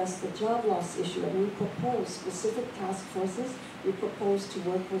and address the job loss issue. And we proposed specific task forces. We proposed to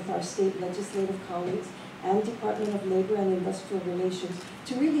work with our state legislative colleagues and Department of Labor and Industrial Relations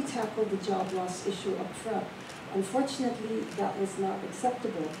to really tackle the job loss issue up front. Unfortunately, that was not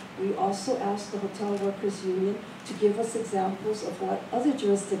acceptable. We also asked the Hotel Workers Union to give us examples of what other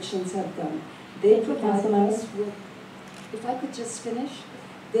jurisdictions have done. They provided us with, if I could just finish,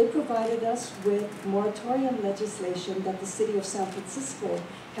 they provided us with moratorium legislation that the city of San Francisco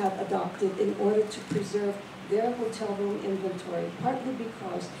had adopted in order to preserve their hotel room inventory, partly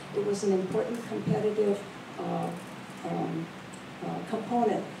because it was an important competitive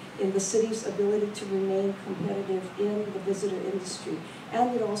component in the city's ability to remain competitive in the visitor industry.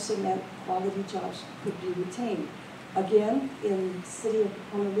 And it also meant quality jobs could be retained. Again, in the city of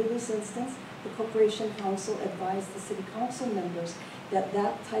Honolulu's instance, the Corporation Council advised the City Council members that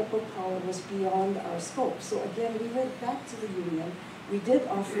that type of power was beyond our scope. So again, we went back to the union. We did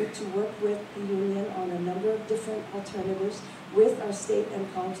offer to work with the union on a number of different alternatives with our state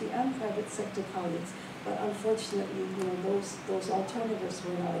and county and private sector colleagues. But unfortunately, you know, those alternatives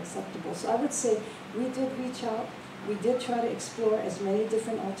were not acceptable. So I would say we did reach out. We did try to explore as many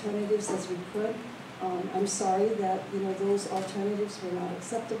different alternatives as we could. I'm sorry that, you know, those alternatives were not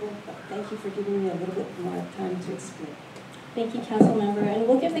acceptable, but thank you for giving me a little bit more time to explain. Thank you, Council Member. And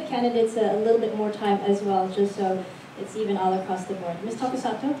we'll give the candidates a little bit more time as well, just so it's even all across the board. Ms.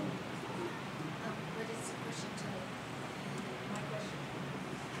 Tokusato? What is the question today? My question.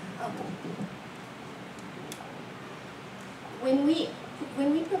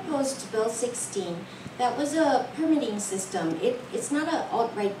 When we proposed Bill 16, that was a permitting system. It's not an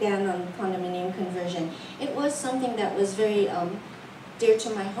outright ban on condominium conversion. It was something that was very dear to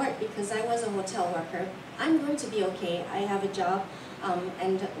my heart because I was a hotel worker. I'm going to be okay. I have a job,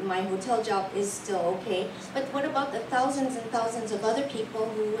 and my hotel job is still okay. But what about the thousands and thousands of other people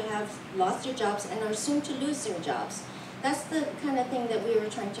who have lost their jobs and are soon to lose their jobs? That's the kind of thing that we were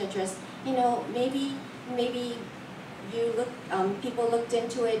trying to address. You know, maybe people looked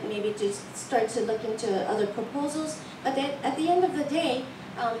into it, maybe just start to look into other proposals. But at the end of the day,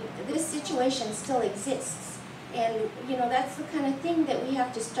 this situation still exists. And that's the kind of thing that we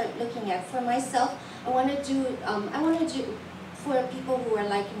have to start looking at. For myself, I want to do for people who are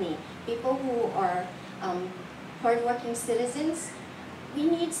like me, people who are hardworking citizens. We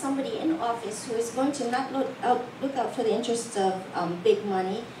need somebody in office who is going to not look out for the interests of big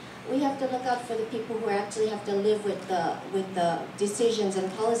money. We have to look out for the people who actually have to live with the decisions and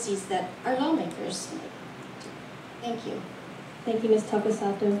policies that our lawmakers make. Thank you. Thank you, Ms.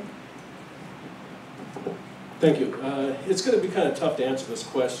 Tokusato. Thank you. It's going to be kind of tough to answer this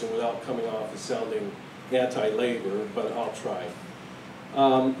question without coming off as sounding anti-labor, but I'll try.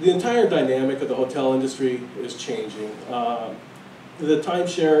 The entire dynamic of the hotel industry is changing. The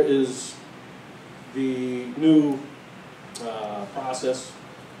timeshare is the new process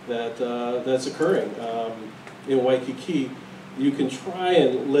that's occurring in Waikiki. You can try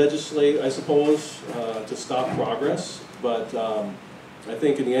and legislate, I suppose, to stop progress, but I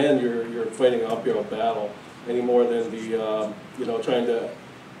think in the end you're fighting an uphill battle any more than the trying to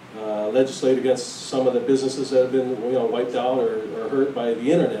legislate against some of the businesses that have been wiped out or hurt by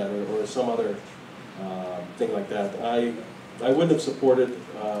the internet or some other thing like that. I wouldn't have supported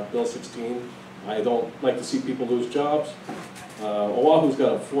Bill 16. I don't like to see people lose jobs. Oahu's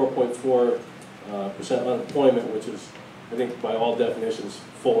got a 4.4% unemployment, which is, I think, by all definitions,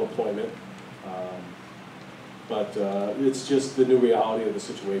 full employment. But it's just the new reality of the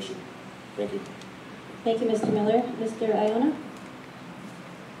situation. Thank you. Thank you, Mr. Miller. Mr. Iona?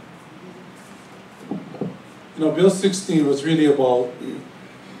 Bill 16 was really about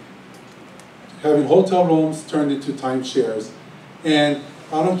having hotel rooms turned into timeshares. And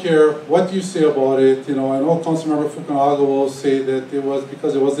I don't care what you say about it. I know Councilmember Fukunaga will say that it was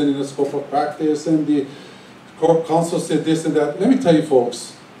because it wasn't in the scope of practice, and the council said this and that. Let me tell you,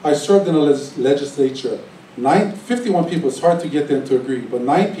 folks, I served in a legislature. 51 people, it's hard to get them to agree, but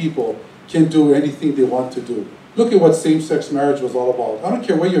 9 people can do anything they want to do. Look at what same-sex marriage was all about. I don't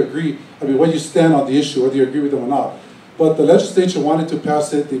care where you agree, where you stand on the issue, whether you agree with them or not. But the legislature wanted to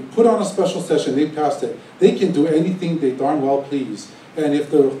pass it. They put on a special session. They passed it. They can do anything they darn well please. And if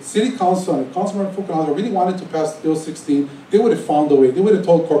the city council and Councilmember Fukunaga really wanted to pass Bill 16, they would have found a way. They would have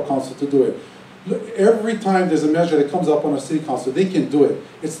told Court Council to do it. Look, every time there's a measure that comes up on a city council, they can do it.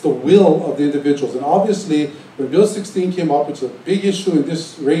 It's the will of the individuals. And obviously, when Bill 16 came up, which is a big issue in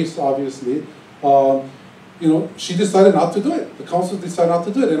this race, obviously, she decided not to do it. The council decided not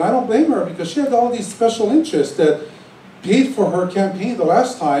to do it. And I don't blame her, because she had all these special interests that paid for her campaign the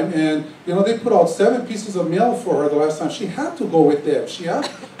last time, and they put out 7 pieces of mail for her the last time. She had to go with them.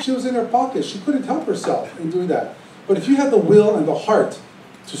 She was in her pocket. She couldn't help herself in doing that. But if you had the will and the heart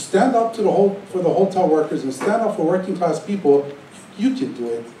to stand up to for the hotel workers and stand up for working class people, you can do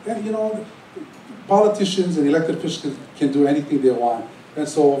it. And politicians and elected officials can do anything they want. And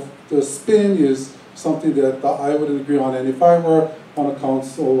so the spin is something that I wouldn't agree on. And if I were on a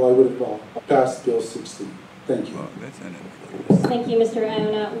council, I would have passed Bill 16. Thank you. Thank you, Mr.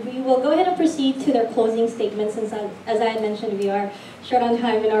 Iona. We will go ahead and proceed to their closing statements, since, as I had mentioned, we are short on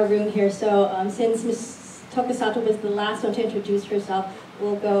time in our room here. So since Ms. Tokusato was the last one to introduce herself,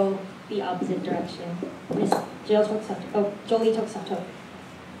 we'll go the opposite direction. Ms. Jolie Tokusato.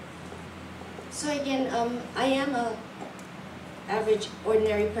 So again, I am a average,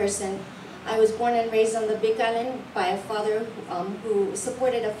 ordinary person. I was born and raised on the Big Island by a father who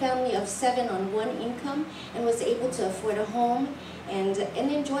supported a family of 7 on 1 income and was able to afford a home and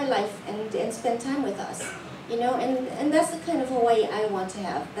enjoy life and spend time with us. And that's the kind of Hawaii I want to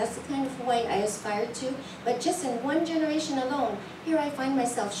have. That's the kind of Hawaii I aspire to. But just in one generation alone, here I find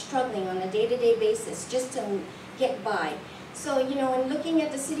myself struggling on a day-to-day basis just to get by. So, in looking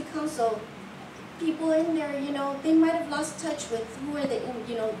at the city council, people in there, they might have lost touch with who are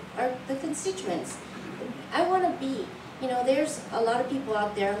are the constituents. I want to be, there's a lot of people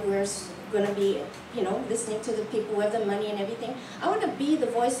out there who are going to be, listening to the people who have the money and everything. I want to be the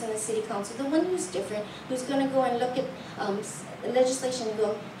voice in the city council, the one who's different, who's going to go and look at legislation and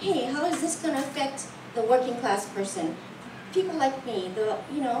go, hey, how is this going to affect the working class person? People like me,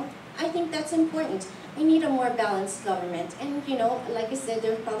 I think that's important. We need a more balanced government. And, like I said,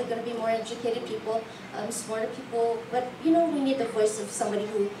 there are probably going to be more educated people, smarter people, but, we need the voice of somebody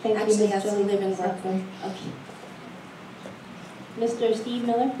who actually has to live and work. Okay. Mr. Steve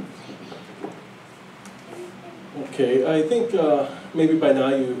Miller? Okay, I think maybe by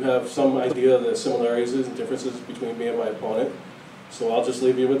now you have some idea of the similarities and differences between me and my opponent, so I'll just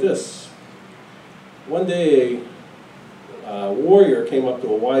leave you with this. One day, a warrior came up to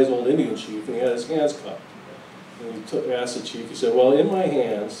a wise old Indian chief, and he had his hands cupped. And he asked the chief, he said, well, in my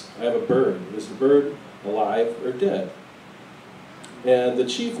hands, I have a bird. Is the bird alive or dead? And the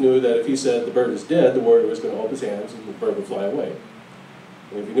chief knew that if he said the bird is dead, the warrior was going to hold his hands and the bird would fly away.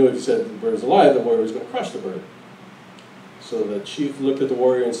 And if he knew if he said the bird is alive, the warrior was going to crush the bird. So the chief looked at the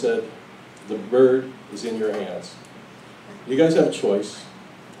warrior and said, the bird is in your hands. You guys have a choice.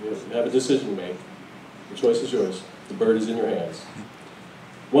 You have a decision to make. The choice is yours. The bird is in your hands.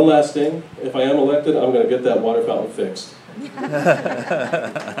 One last thing, if I am elected, I'm going to get that water fountain fixed. Thank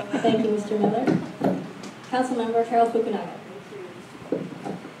you, Mr. Miller. Councilmember Carol Fukunaga.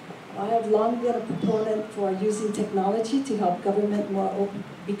 I have long been a proponent for using technology to help government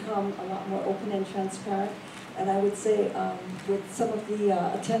become a lot more open and transparent. And I would say with some of the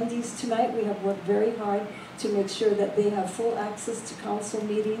attendees tonight, we have worked very hard to make sure that they have full access to council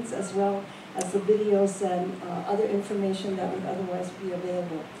meetings as well as the videos and other information that would otherwise be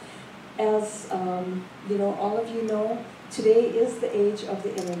available. As you know, all of you know, today is the age of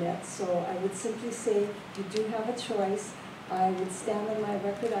the internet. So I would simply say you do have a choice. I would stand on my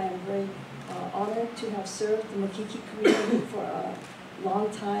record. I am very honored to have served the Makiki community for a long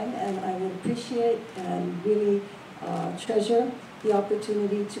time, and I would appreciate and really treasure the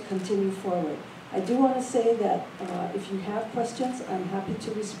opportunity to continue forward. I do want to say that if you have questions, I'm happy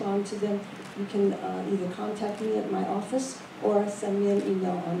to respond to them. You can either contact me at my office or send me an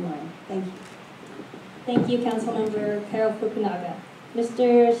email online. Thank you. Thank you, Councilmember Carol Fukunaga.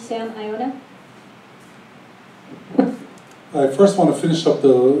 Mr. Sam Iona. I first want to finish up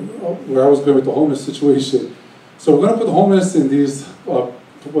where I was going with the homeless situation. So we're going to put the homeless in these, what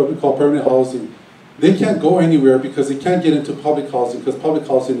we call permanent housing. They can't go anywhere because they can't get into public housing because public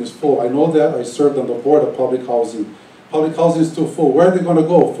housing is full. I know that. I served on the board of public housing. Public housing is too full. Where are they going to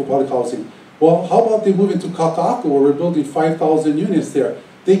go for public housing? Well, how about they move into Kaka'ako where we're building 5,000 units there?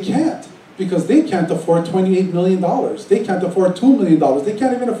 They can't because they can't afford $28 million. They can't afford $2 million. They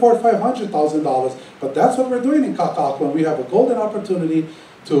can't even afford $500,000. But that's what we're doing in Kaka'ako, and we have a golden opportunity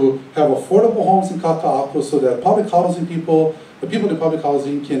to have affordable homes in Kaka'ako so that public housing people, the people in public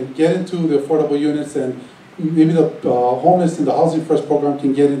housing can get into the affordable units, and maybe the homeless in the Housing First program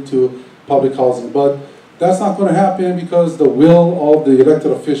can get into public housing. But that's not going to happen because the will of the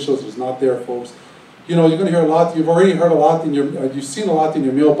elected officials is not there, folks. You know, you're going to hear a lot, you've already heard a lot in your, you've seen a lot in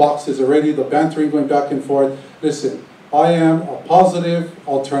your mailboxes already, the bantering going back and forth. Listen, I am a positive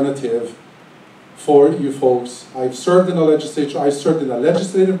alternative for you folks. I've served in the legislature, I served in the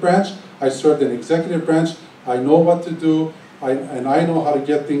legislative branch, I served in the executive branch. I know what to do, and I know how to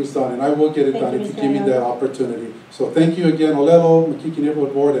get things done, and I will get it done if you give me that opportunity. So thank you again, Olelo, Makiki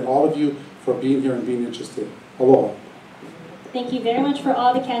Neighborhood Board, and all of you for being here and being interested. Aloha. Thank you very much for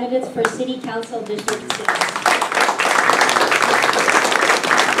all the candidates for City Council District 6.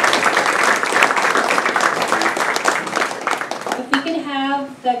 If we could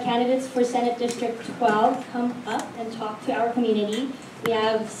have the candidates for Senate District 12 come up and talk to our community. We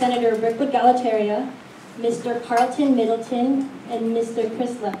have Senator Brickwood Galateria, Mr. Carlton Middleton, and Mr.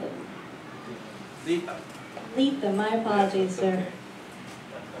 Chris Letham. Letham, my apologies, sir.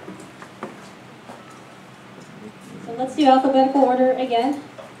 So let's do alphabetical order again.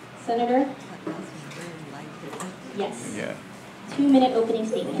 Senator? Yes. Yeah. 2-minute opening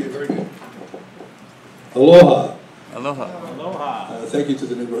statement. Okay, very good. Aloha. Aloha. Aloha. Thank you to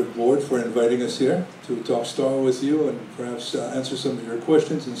the Neighborhood Board for inviting us here to talk Star with you and perhaps answer some of your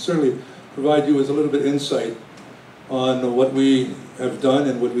questions and certainly provide you with a little bit insight on what we have done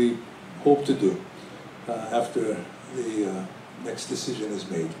and what we hope to do after the next decision is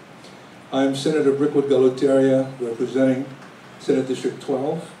made. I'm Senator Brickwood Galateria, representing Senate District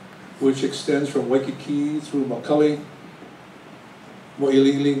 12, which extends from Waikiki through Makali,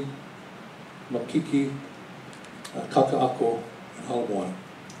 Mo'ilili, Makiki, Kaka'ako, and Halamoana.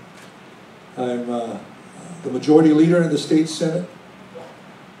 I'm the majority leader in the state Senate.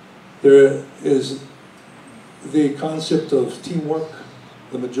 There is the concept of teamwork.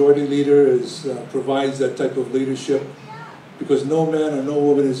 The majority leader provides that type of leadership because no man or no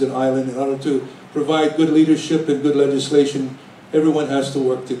woman is an island. In order to provide good leadership and good legislation, everyone has to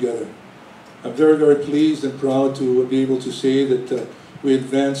work together. I'm very, very pleased and proud to be able to say that we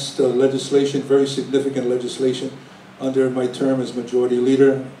advanced legislation, very significant legislation, under my term as majority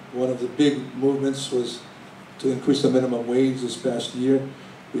leader. One of the big movements was to increase the minimum wage this past year.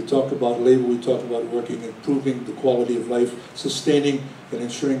 We talk about labor, we talk about working, improving the quality of life, sustaining and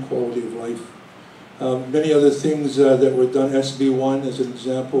ensuring quality of life. Many other things that were done, SB 1 as an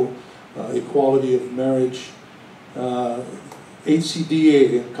example, equality of marriage,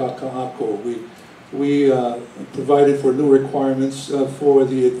 HCDA in Kaka'ako. We provided for new requirements for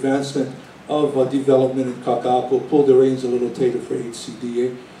the advancement of development in Kaka'ako, pulled the reins a little tighter for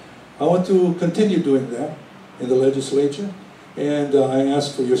HCDA. I want to continue doing that in the legislature. And I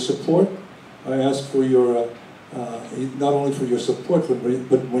ask for your support. I ask for your, not only for your support,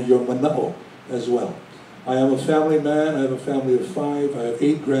 but your manao as well. I am a family man, I have a family of 5, I have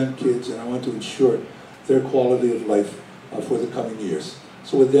 8 grandkids, and I want to ensure their quality of life for the coming years.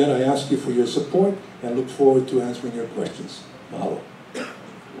 So with that, I ask you for your support and look forward to answering your questions. Mahalo.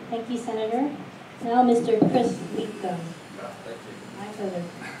 Thank you, Senator. Now, Mr. Chris Letham. My pleasure.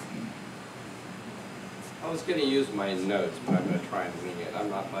 I was going to use my notes, but I'm going to try and wing it. I'm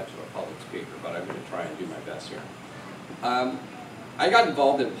not much of a public speaker, but I'm going to try and do my best here. I got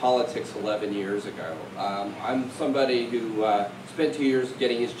involved in politics 11 years ago. I'm somebody who spent 2 years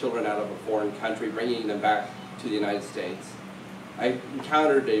getting his children out of a foreign country, bringing them back to the United States. I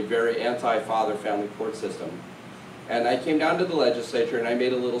encountered a very anti-father family court system. And I came down to the legislature and I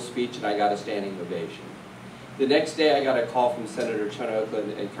made a little speech and I got a standing ovation. The next day I got a call from Senator Chun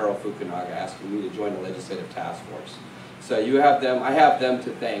Oakland and Carol Fukunaga asking me to join the legislative task force. So you have them, I have them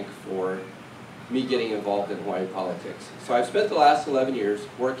to thank for me getting involved in Hawaii politics. So I've spent the last 11 years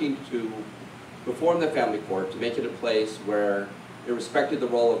working to reform the family court to make it a place where it respected the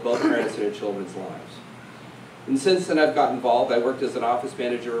role of both parents in their children's lives. And since then I've got involved. I worked as an office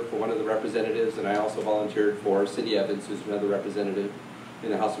manager for one of the representatives, and I also volunteered for Cindy Evans, who's another representative in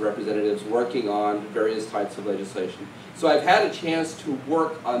the House of Representatives, working on various types of legislation. So I've had a chance to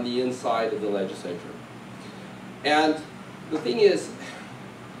work on the inside of the legislature. And the thing is,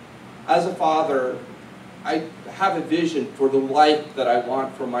 as a father, I have a vision for the life that I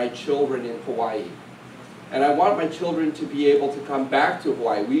want for my children in Hawaii. And I want my children to be able to come back to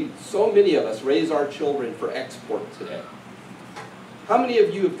Hawaii. So many of us raise our children for export today. How many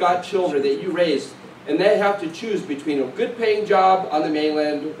of you have got children that you raise and they have to choose between a good paying job on the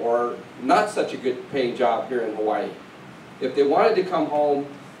mainland or not such a good paying job here in Hawaii? If they wanted to come home,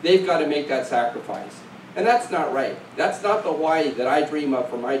 they've got to make that sacrifice. And that's not right. That's not the Hawaii that I dream of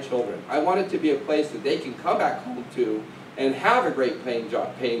for my children. I want it to be a place that they can come back home to and have a great paying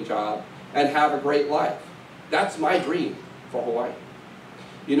job and have a great life. That's my dream for Hawaii.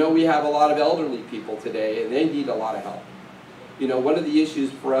 You know, we have a lot of elderly people today and they need a lot of help. You know, one of the issues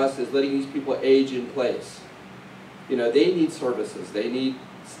for us is letting these people age in place. You know, they need services. They need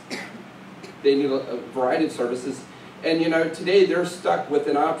a variety of services. And you know, today they're stuck with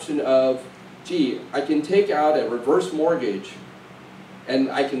an option of, gee, I can take out a reverse mortgage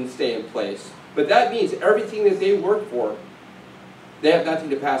and I can stay in place. But that means everything that they work for, they have nothing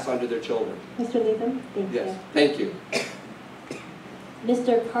to pass on to their children. Mr. Letham, thank you. Yes, thank you.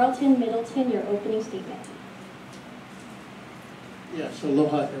 Mr. Carlton Middleton, your opening statement. Yes,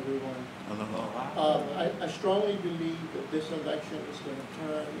 aloha everyone. Aloha. I strongly believe that this election is going to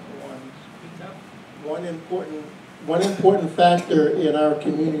turn on one important factor in our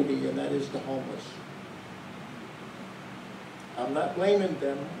community, and that is the homeless. I'm not blaming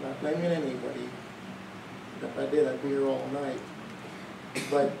them, I'm not blaming anybody. If I did, I'd be here all night.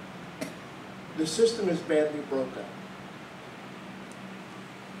 But the system is badly broken.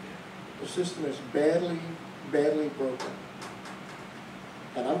 The system is badly, badly broken.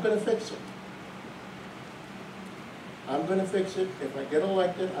 And I'm going to fix it. I'm going to fix it. If I get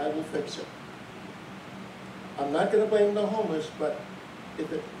elected, I will fix it. I'm not going to blame the homeless, but if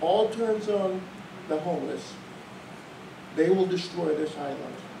it all turns on the homeless, they will destroy this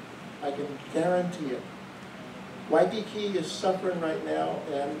island. I can guarantee it. Waikiki is suffering right now,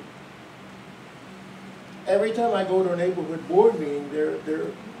 and every time I go to a neighborhood board meeting,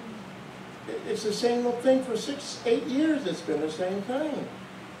 it's the same thing for 6-8 years. It's been the same thing.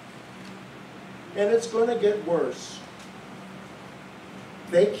 And it's going to get worse.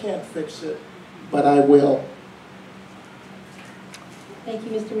 They can't fix it, but I will. Thank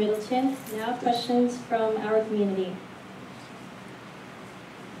you, Mr. Middleton. Now questions from our community.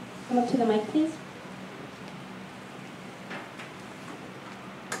 Come up to the mic, please.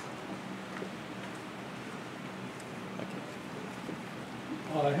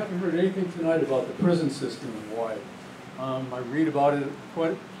 I haven't heard anything tonight about the prison system in Hawaii. I read about it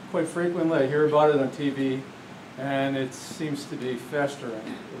quite frequently. I hear about it on TV, and it seems to be festering.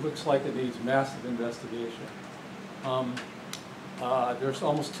 It looks like it needs massive investigation. There's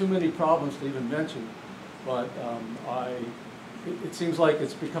almost too many problems to even mention, but it seems like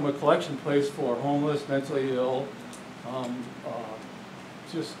it's become a collection place for homeless, mentally ill,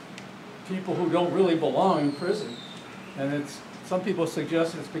 just people who don't really belong in prison. And some people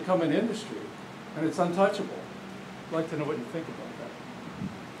suggest it's become an industry, and it's untouchable. I'd like to know what you think about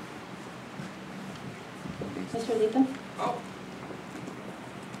that. Mr. Letham? Oh.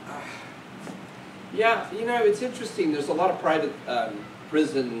 Yeah, you know, it's interesting. There's a lot of private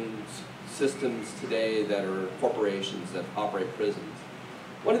prison systems today that are corporations that operate prisons.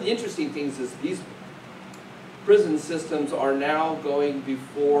 One of the interesting things is these prison systems are now going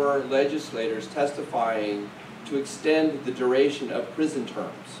before legislators testifying to extend the duration of prison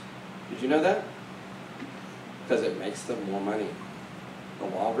terms. Did you know that? Because it makes them more money. The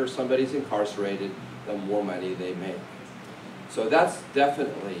longer somebody's incarcerated, the more money they make. So that's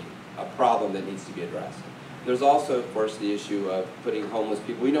definitely a problem that needs to be addressed. There's also, of course, the issue of putting homeless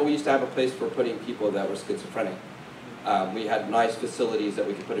people. We know we used to have a place for putting people that were schizophrenic. We had nice facilities that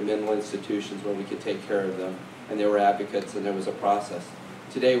we could put them in mental institutions where we could take care of them, and they were advocates, and there was a process.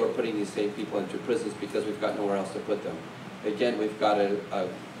 Today we're putting these same people into prisons because we've got nowhere else to put them. Again, we've got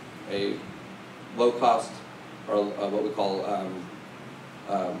a low cost, or what we call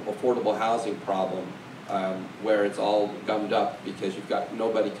affordable housing problem, where it's all gummed up because you've got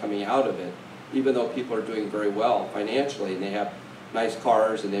nobody coming out of it, even though people are doing very well financially and they have nice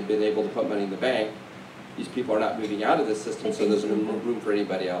cars and they've been able to put money in the bank. These people are not moving out of the system, so there's no room for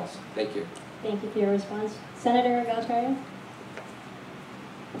anybody else. Thank you. Thank you for your response. Senator Gubernatorial?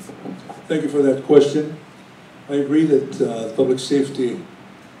 Thank you for that question. I agree that the public safety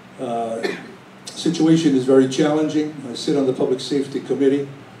situation is very challenging. I sit on the Public Safety Committee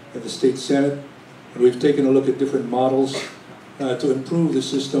in the State Senate, and we've taken a look at different models to improve the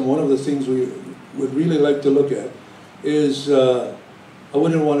system. One of the things we would really like to look at is, I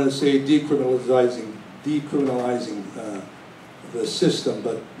wouldn't want to say decriminalizing the system,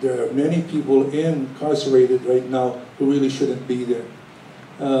 but there are many people incarcerated right now who really shouldn't be there.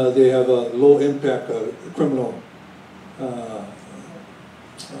 They have a low impact criminal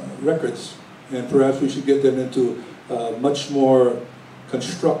records, and perhaps we should get them into much more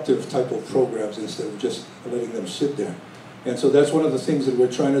constructive type of programs instead of just letting them sit there. And so that's one of the things that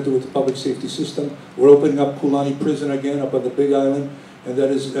we're trying to do with the public safety system. We're opening up Kulani Prison again up on the Big Island, and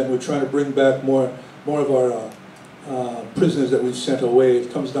we're trying to bring back more of our prisoners that we've sent away.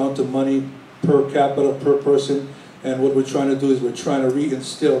 It comes down to money per capita, per person, and what we're trying to do is we're trying to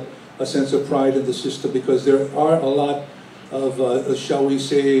reinstill a sense of pride in the system, because there are a lot of, shall we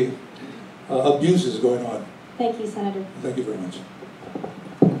say, abuses going on. Thank you, Senator. Thank you very much.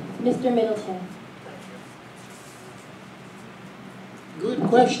 Mr. Middleton. Good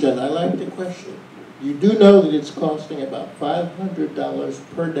question. I like the question. You do know that it's costing about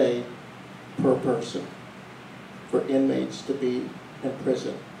 $500 per day per person for inmates to be in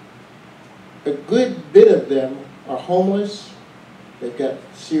prison. A good bit of them are homeless. They've got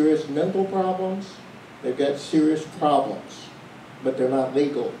serious mental problems. They've got serious problems, but they're not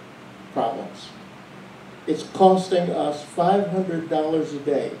legal problems. It's costing us $500 a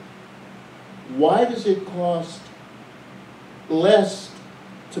day. Why does it cost less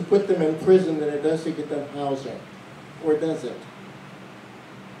to put them in prison than it does to get them housing? Or does it?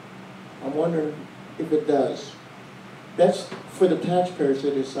 I'm wondering if it does. That's for the taxpayers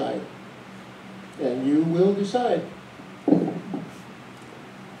to decide. And you will decide.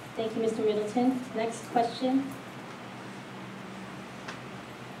 Thank you, Mr. Middleton. Next question.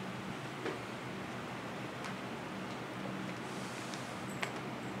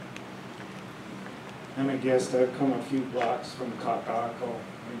 I'm a guest. I've come a few blocks from Kaka'ako.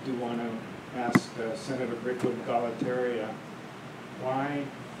 I do want to ask Senator Gubernatorial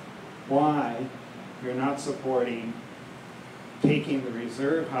why you're not supporting taking the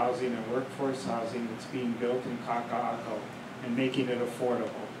reserve housing and workforce housing that's being built in Kaka'ako and making it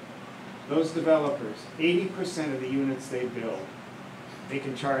affordable. Those developers, 80% of the units they build, they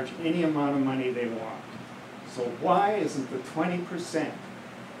can charge any amount of money they want. So why isn't the 20%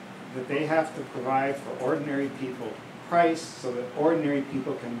 that they have to provide for ordinary people priced so that ordinary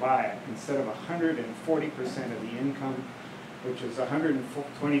people can buy it, instead of 140% of the income, which is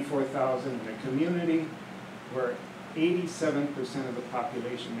 $124,000 in a community where 87% of the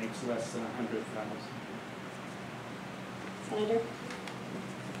population makes less than $100,000. Senator?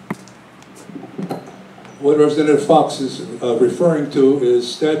 What Representative Fox is referring to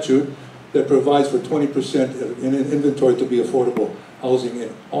is statute that provides for 20% in inventory to be affordable housing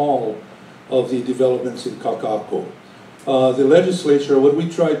in all of the developments in Kaka'ako. The legislature, what we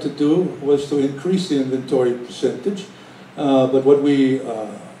tried to do was to increase the inventory percentage, but what we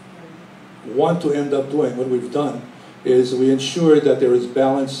want to end up doing, what we've done, is we ensure that there is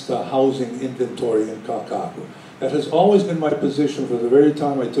balanced housing inventory in Kaka'ako. That has always been my position from the very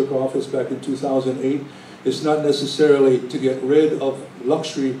time I took office back in 2008. It's not necessarily to get rid of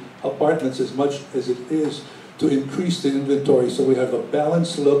luxury apartments as much as it is to increase the inventory so we have a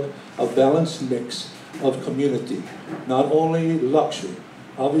balanced look, a balanced mix of community. Not only luxury,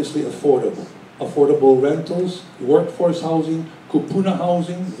 obviously affordable, affordable rentals, workforce housing, kupuna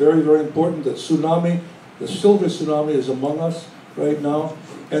housing, very, very important. The tsunami, the silver tsunami is among us right now.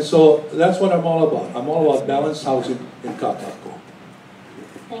 And so that's what I'm all about. I'm all about balanced housing in Kaka'ako.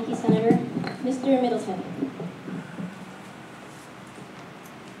 Thank you, Senator. Mr. Middleton.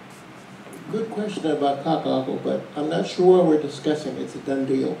 Good question about Kaka'ako, but I'm not sure we're discussing. It's a done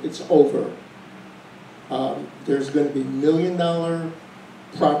deal. It's over. There's going to be million-dollar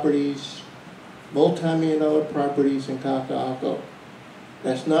properties, multi-million-dollar properties in Kaka'ako.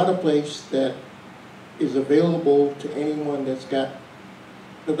 That's not a place that is available to anyone that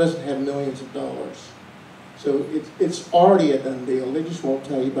doesn't have millions of dollars. So it's already a done deal. They just won't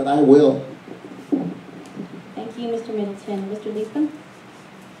tell you, but I will. Thank you, Mr. Middleton. Mr. Letham?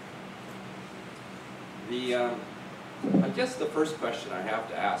 I guess the first question I have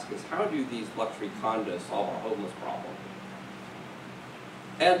to ask is, how do these luxury condos solve our homeless problem?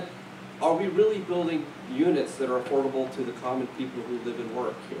 And are we really building units that are affordable to the common people who live and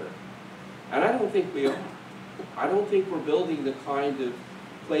work here? And I don't think we are. I don't think we're building the kind of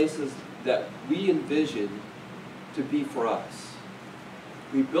places that we envision to be for us.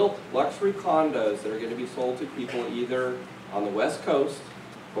 We built luxury condos that are going to be sold to people either on the West Coast,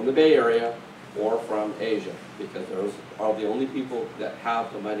 from the Bay Area, or from Asia, because those are the only people that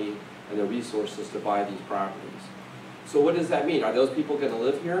have the money and the resources to buy these properties. So what does that mean? Are those people going to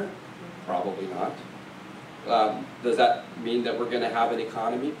live here? Probably not. Does that mean that we're going to have an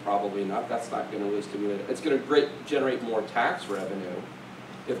economy? Probably not. That's not going to stimulate it. It's going to generate more tax revenue.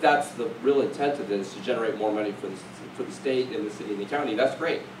 If that's the real intent of this, to generate more money for the state and the city and the county, that's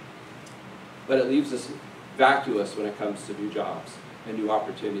great. But it leaves us vacuous when it comes to new jobs and new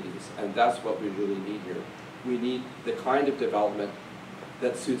opportunities, and that's what we really need here. We need the kind of development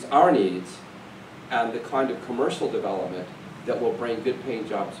that suits our needs and the kind of commercial development that will bring good paying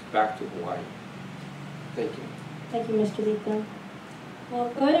jobs back to Hawaii. Thank you. Thank you, Mr. Letham. We'll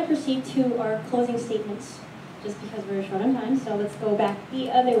go ahead and proceed to our closing statements, just because we're short on time, so let's go back the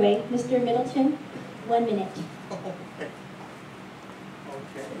other way. Mr. Middleton, 1 minute. Okay.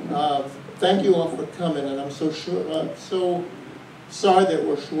 Thank you all for coming, and I'm so sorry that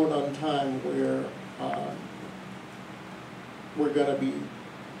we're short on time. We're going to be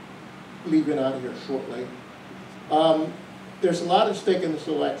leaving out of here shortly. There's a lot at stake in this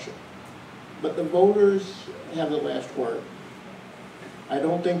election, but the voters have the last word. I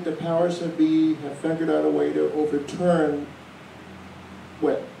don't think the powers that be have figured out a way to overturn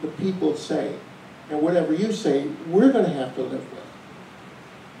what the people say. And whatever you say, we're going to have to live with.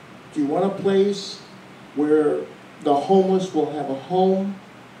 Do you want a place where the homeless will have a home?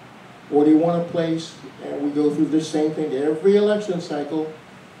 Or do you want a place, and we go through the same thing every election cycle,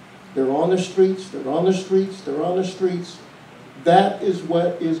 they're on the streets, they're on the streets, they're on the streets. That is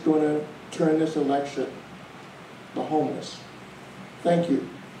what is going to turn this election, the homeless. Thank you.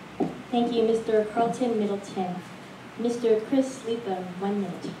 Thank you, Mr. Carlton Middleton. Mr. Chris Letham, 1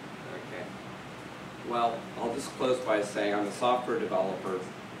 minute. Okay. Well, I'll just close by saying I'm a software developer.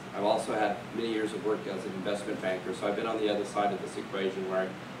 I've also had many years of work as an investment banker, so I've been on the other side of this equation where I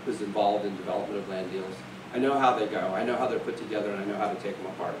was involved in development of land deals. I know how they go, I know how they're put together, and I know how to take them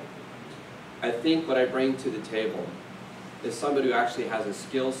apart. I think what I bring to the table is somebody who actually has a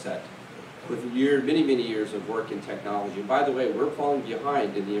skill set with many, many years of work in technology. And by the way, we're falling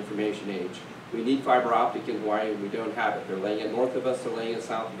behind in the information age. We need fiber optic in Hawaii, and we don't have it. They're laying it north of us, they're laying it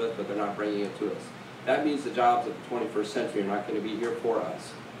south of us, but they're not bringing it to us. That means the jobs of the 21st century are not going to be here for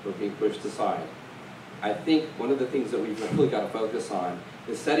us. We're being pushed aside. I think one of the things that we've really got to focus on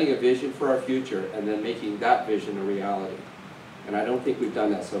is setting a vision for our future and then making that vision a reality. And I don't think we've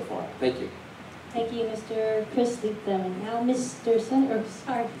done that so far. Thank you. Thank you, Mr. Chris Letham. And now Senator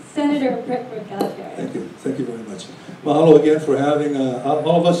Brett Mercado. Thank you very much. Mahalo again for having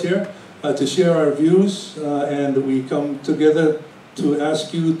all of us here to share our views, and we come together to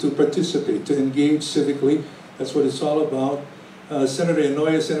ask you to participate, to engage civically. That's what it's all about. Senator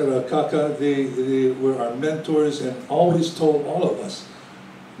Inouye, Senator Akaka, they were our mentors and always told all of us,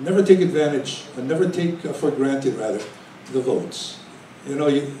 never take advantage, never take for granted, rather, the votes. You know,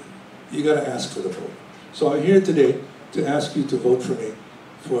 you got to ask for the vote. So I'm here today to ask you to vote for me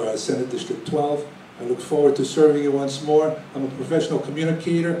for Senate District 12. I look forward to serving you once more. I'm a professional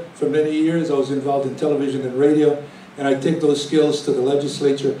communicator for many years. I was involved in television and radio, and I take those skills to the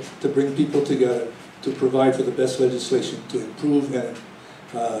legislature to bring people together, to provide for the best legislation, to improve and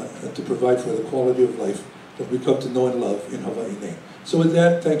to provide for the quality of life that we come to know and love in Hawaii. So with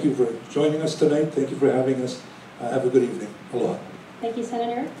that, thank you for joining us tonight. Thank you for having us. Have a good evening. Aloha. Thank you,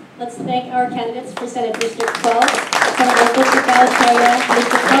 Senator. Let's thank our candidates for Senate District 12, Senator Victor Galchaya,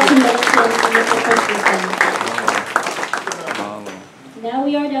 Mr. Carlton Middleton, and Mr. Christensen. Now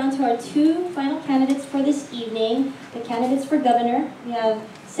we are down to our two final candidates for this evening, the candidates for governor. We have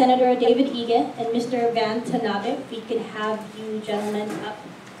Senator David Ige and Mr. Van Tanabe. If we could have you gentlemen up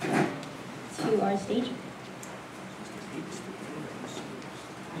to our stage.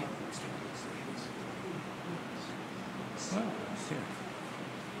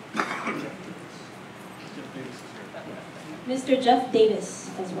 Mr. Jeff Davis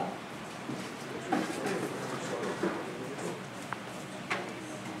as well.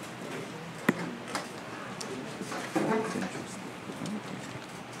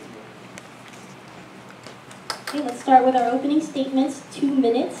 Okay, let's start with our opening statements, 2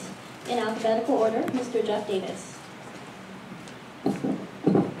 minutes in alphabetical order. Mr. Jeff Davis.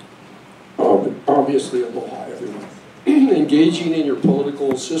 Obviously, aloha, everyone. Engaging in your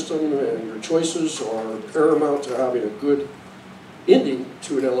political system and your choices are paramount to having a good ending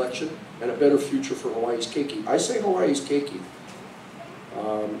to an election and a better future for Hawaii's keiki. I say Hawaii's keiki.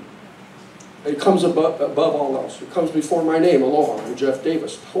 It comes above all else. It comes before my name, aloha. I'm Jeff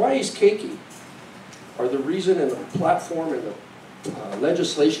Davis. Hawaii's keiki are the reason and the platform and the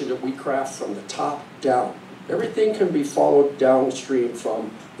legislation that we craft from the top down. Everything can be followed downstream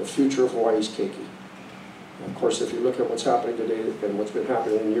from the future of Hawaii's keiki. Of course, if you look at what's happening today and what's been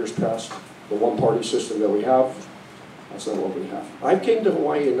happening in years past, the one-party system that we have, that's not what we have. I came to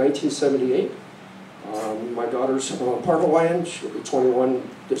Hawaii in 1978. My daughter's part Hawaiian. She'll be 21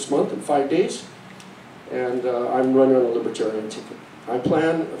 this month in 5 days. And I'm running on a libertarian ticket. I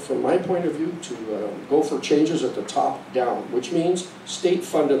plan, from my point of view, to go for changes at the top down, which means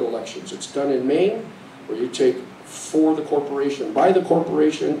state-funded elections. It's done in Maine, where you take for the corporation, by the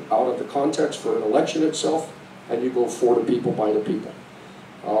corporation, out of the context for an election itself, and you go for the people, by the people.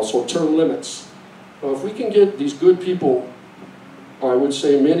 Also term limits. Well, if we can get these good people, I would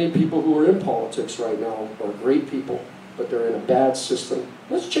say many people who are in politics right now are great people, but they're in a bad system.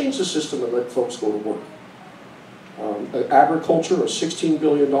 Let's change the system and let folks go to work. Agriculture, a $16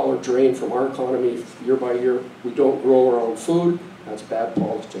 billion drain from our economy year by year. We don't grow our own food. That's bad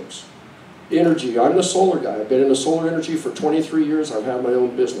politics. Energy, I'm the solar guy. I've been in the solar energy for 23 years. I've had my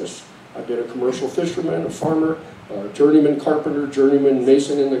own business. I've been a commercial fisherman, a farmer, a journeyman carpenter, journeyman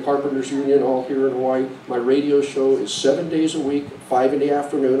mason in the Carpenters Union, all here in Hawaii. My radio show is 7 days a week, 5 in the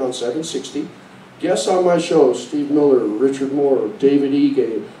afternoon on 760. Guests on my show, Steve Miller, Richard Moore, David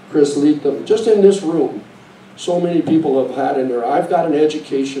Ige, Chris Letham, just in this room. So many people have had in there. I've got an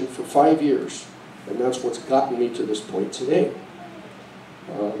education for 5 years, and that's what's gotten me to this point today.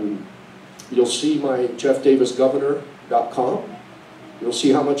 You'll see my jeffdavisgovernor.com. You'll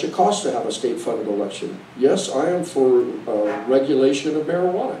see how much it costs to have a state-funded election. Yes, I am for regulation of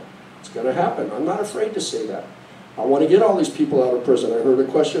marijuana. It's going to happen. I'm not afraid to say that. I want to get all these people out of prison. I heard a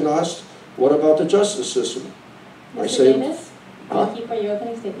question asked, what about the justice system? Mr. Davis, thank you for your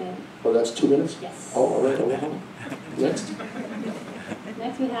opening statement. Oh, that's 2 minutes? Yes. Oh, all right. Next.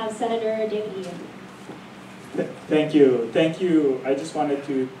 Next we have Senator David Ige. Thank you. Thank you. I just wanted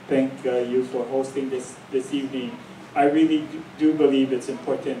to thank you for hosting this evening. I really do believe it's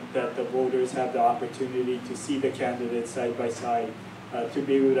important that the voters have the opportunity to see the candidates side by side, to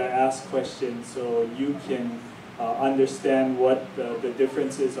be able to ask questions so you can understand what the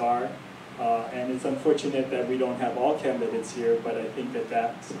differences are. And it's unfortunate that we don't have all candidates here, but I think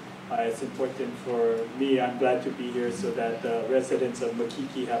that it's important for me. I'm glad to be here so that the residents of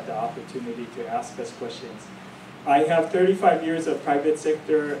Makiki have the opportunity to ask us questions. I have 35 years of private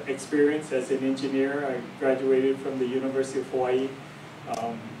sector experience as an engineer. I graduated from the University of Hawaii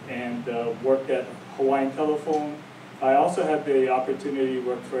and worked at Hawaiian Telephone. I also had the opportunity to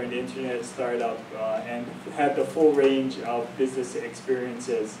work for an internet startup and had the full range of business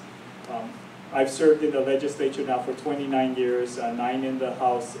experiences. I've served in the legislature now for 29 years, 9 in the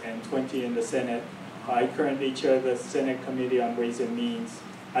House and 20 in the Senate. I currently chair the Senate Committee on Ways and Means.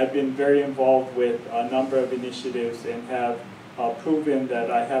 I've been very involved with a number of initiatives and have proven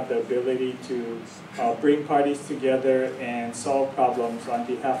that I have the ability to bring parties together and solve problems on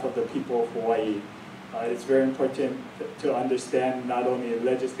behalf of the people of Hawaii. It's very important to understand not only the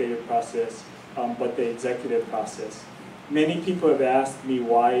legislative process, but the executive process. Many people have asked me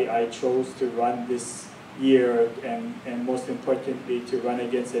why I chose to run this year and most importantly to run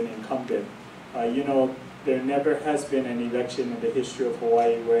against an incumbent. You know, there never has been an election in the history of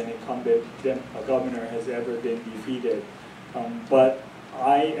Hawaii where an incumbent governor has ever been defeated. But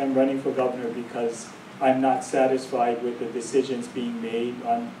I am running for governor because I'm not satisfied with the decisions being made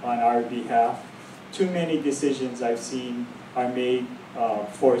on our behalf. Too many decisions I've seen are made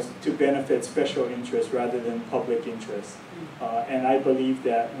to benefit special interests rather than public interest. And I believe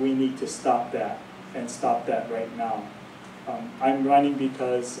that we need to stop that, and stop that right now. I'm running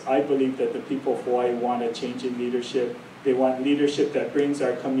because I believe that the people of Hawaii want a change in leadership. They want leadership that brings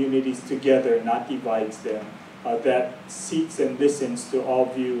our communities together, not divides them, that seeks and listens to all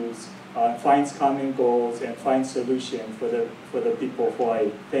views, finds common goals, and finds solutions for the people of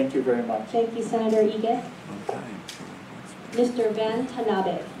Hawaii. Thank you very much. Thank you, Senator Ige. Mr. Van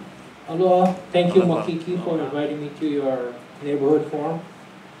Tanabe. Aloha. Thank you, Makiki, for inviting me to your neighborhood forum.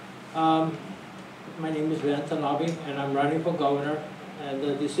 My name is Van Tanabe, and I'm running for governor. And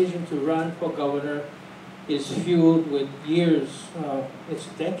the decision to run for governor is fueled with years, it's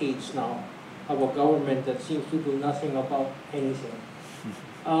decades now, of a government that seems to do nothing about anything.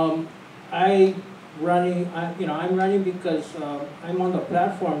 I'm running because I'm on the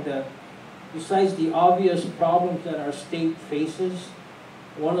platform that, besides the obvious problems that our state faces,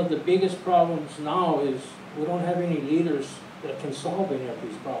 one of the biggest problems now is we don't have any leaders that can solve any of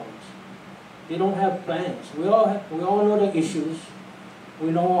these problems. They don't have plans. We all know the issues. We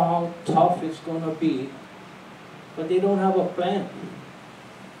know how tough it's going to be, but they don't have a plan.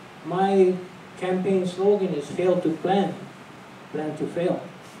 My campaign slogan is fail to plan, plan to fail.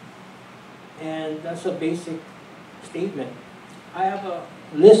 And that's a basic statement. I have a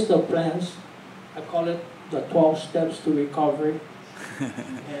list of plans. I call it the 12 steps to recovery.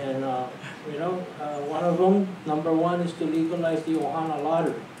 And one of them, number one, is to legalize the Ohana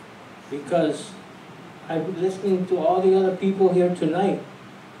lottery. Because I'm listening to all the other people here tonight.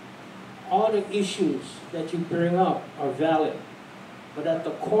 All the issues that you bring up are valid. But at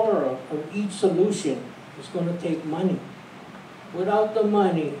the core of each solution is going to take money. Without the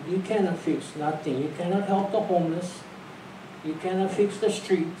money, you cannot fix nothing. You cannot help the homeless. You cannot fix the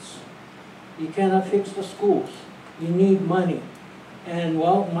streets. You cannot fix the schools. You need money. And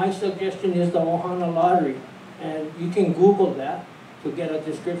well, my suggestion is the Ohana lottery. And you can Google that to get a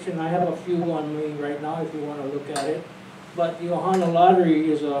description. I have a few on me right now if you want to look at it. But the Ohana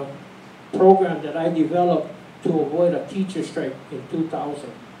lottery is a program that I developed to avoid a teacher strike in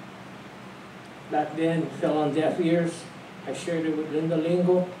 2000. Back then, it fell on deaf ears. I shared it with Linda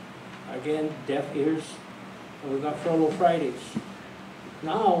Lingo. Again, deaf ears. And we got furlough Fridays.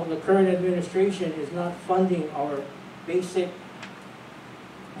 Now, the current administration is not funding our basic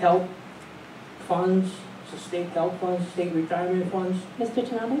health funds, state health funds, state retirement funds. Mr.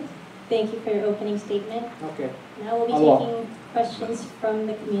 Tanabe, thank you for your opening statement. Okay. Now we'll be taking questions from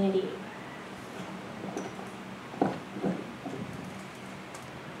the community.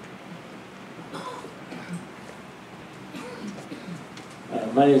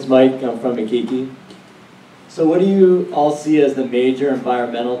 My name is Mike. I'm from Makiki. So what do you all see as the major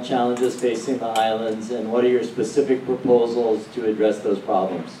environmental challenges facing the islands, and what are your specific proposals to address those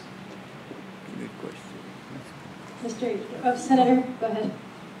problems? Senator, go ahead.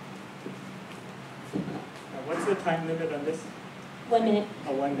 What's the time limit on this? 1 minute.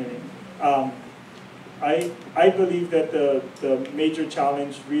 1 minute. I believe that the major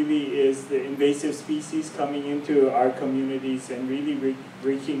challenge really is the invasive species coming into our communities and really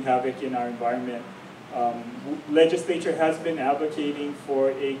wreaking havoc in our environment. Legislature has been advocating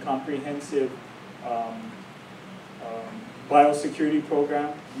for a comprehensive biosecurity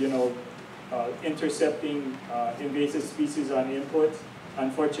program, intercepting invasive species on inputs.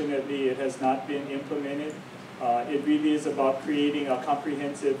 Unfortunately, it has not been implemented. It really is about creating a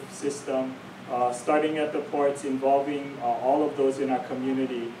comprehensive system, starting at the ports, involving all of those in our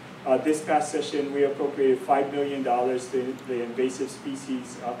community. This past session, we appropriated $5 million to the Invasive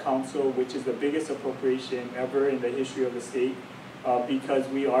Species Council, which is the biggest appropriation ever in the history of the state, because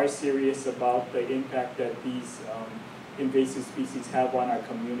we are serious about the impact that these invasive species have on our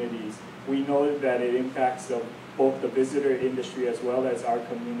communities. We know that it impacts both the visitor industry as well as our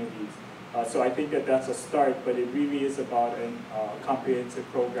communities. So I think that that's a start, but it really is about a comprehensive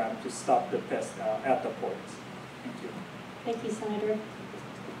program to stop the pest at the ports. Thank you. Thank you, Senator.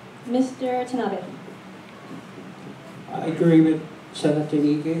 Mr. Tanabe. I agree with Senator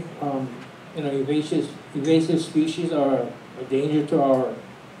Ige. Invasive species are a danger to our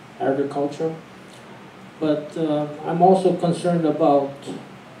agriculture, but I'm also concerned about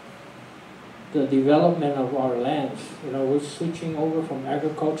the development of our lands. We're switching over from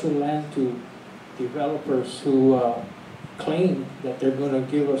agricultural land to developers who claim that they're going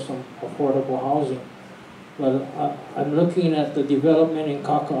to give us some affordable housing. But I'm looking at the development in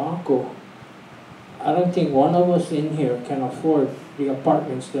Kaka'ako. I don't think one of us in here can afford the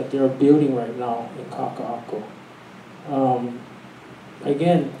apartments that they're building right now in Kaka'ako.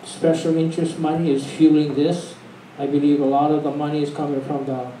 Again, special interest money is fueling this. I believe a lot of the money is coming from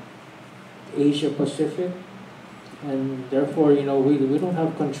the Asia Pacific, and therefore, you know, we don't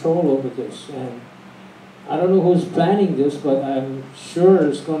have control over this. And I don't know who's planning this, but I'm sure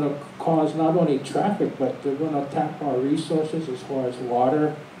it's going to cause not only traffic, but they're going to tap our resources as far as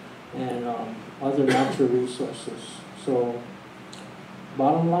water and other natural resources. So,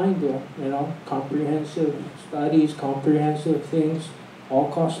 bottom line though, you know, comprehensive studies, comprehensive things, all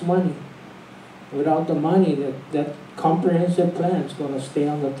cost money. Without the money, that comprehensive plan is going to stay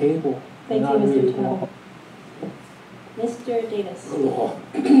on the table. Thank you, Not Mr. really Tao. Mr.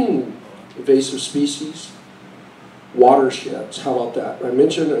 Davis. Invasive species, watersheds, how about that? I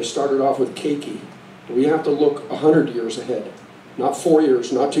mentioned I started off with keiki. We have to look 100 years ahead, not 4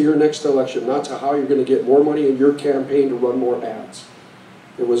 years, not to your next election, not to how you're going to get more money in your campaign to run more ads.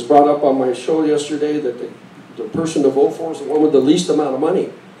 It was brought up on my show yesterday that the person to vote for is the one with the least amount of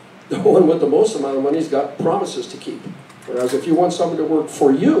money. The one with the most amount of money has got promises to keep. Whereas if you want someone to work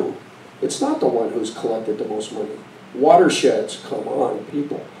for you, it's not the one who's collected the most money. Watersheds, come on,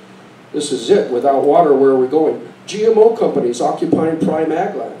 people. This is it. Without water, where are we going? GMO companies occupying prime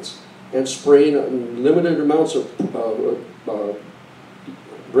ag lands and spraying limited amounts of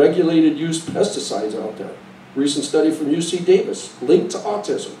regulated use pesticides out there. Recent study from UC Davis linked to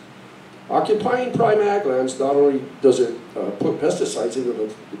autism. Occupying prime ag lands, not only does it put pesticides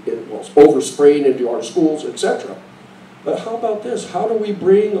into overspraying into our schools, etc. But how about this? How do we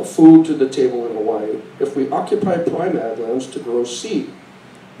bring food to the table in Hawaii if we occupy prime ag lands to grow seed?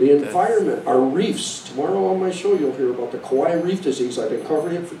 The environment, our reefs. Tomorrow on my show you'll hear about the Kauai reef disease. I've been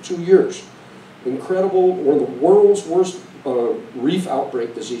covering it for 2 years. Incredible, one of the world's worst reef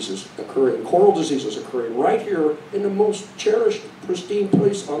outbreak diseases occurring, coral diseases occurring right here in the most cherished, pristine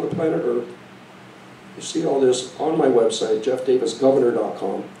place on the planet Earth. You see all this on my website,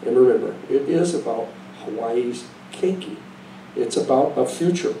 jeffdavisgovernor.com. And remember, it is about Hawaii's keiki. It's about a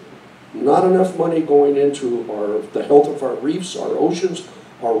future. Not enough money going into the health of our reefs, our oceans,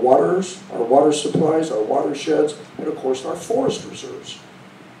 our waters, our water supplies, our watersheds, and of course our forest reserves.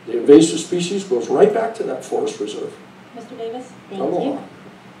 The invasive species goes right back to that forest reserve. Mr. Davis, thank Aloha. you.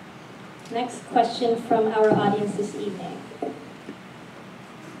 Next question from our audience this evening.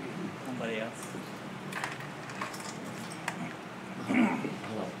 Somebody else.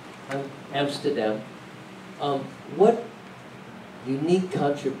 Hello, I'm Amsterdam. What unique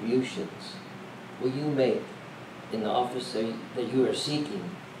contributions will you make in the office that you are seeking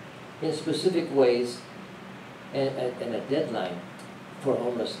in specific ways and a deadline for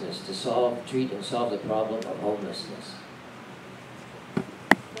homelessness to treat and solve the problem of homelessness?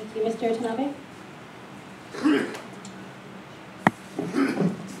 Thank you. Mr. Tanabe?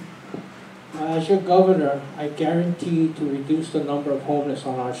 As your governor, I guarantee to reduce the number of homeless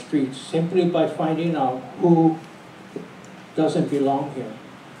on our streets simply by finding out who doesn't belong here.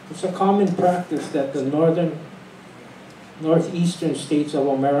 It's a common practice that the northeastern states of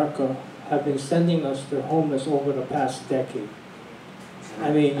America have been sending us their homeless over the past decade.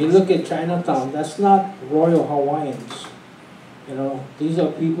 I mean, you look at Chinatown, that's not Royal Hawaiians. You know, these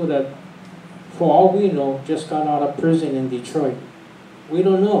are people that, for all we know, just got out of prison in Detroit. We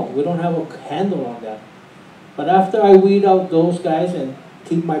don't know. We don't have a handle on that. But after I weed out those guys and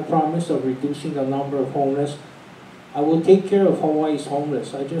keep my promise of reducing the number of homeless, I will take care of Hawaii's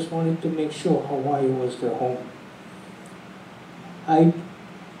homeless. I just wanted to make sure Hawaii was their home. I'm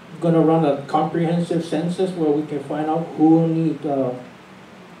going to run a comprehensive census where we can find out who will need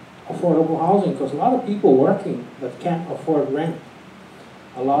affordable housing, because a lot of people working but can't afford rent.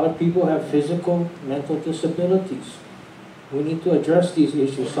 A lot of people have physical, mental disabilities. We need to address these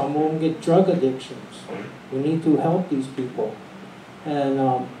issues. Some of them get drug addictions. We need to help these people.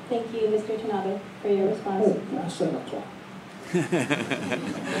 And thank you, Mr. Tanabe, for your response. That's 7 o'clock.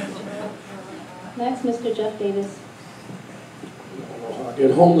 Next, Mr. Jeff Davis.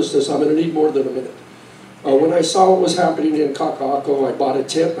 In homelessness, I'm going to need more than a minute. When I saw what was happening in Kaka'ako, I bought a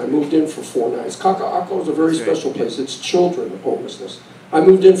tent. I moved in for 4 nights. Kaka'ako is a very special place. It's children homelessness. I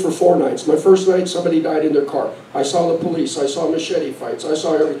moved in for 4 nights. My first night, somebody died in their car. I saw the police. I saw machete fights. I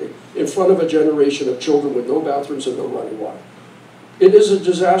saw everything in front of a generation of children with no bathrooms and no running water. It is a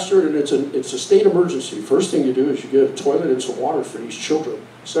disaster, and it's a state emergency. First thing you do is you get a toilet and some water for these children.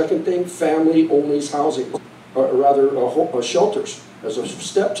 Second thing, family-only housing, or rather shelters, as a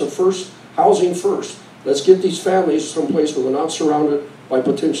step to first housing first. Let's get these families someplace where they're not surrounded by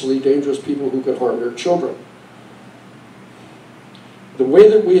potentially dangerous people who could harm their children. The way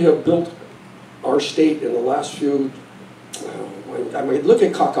that we have built our state in the last few, I mean, look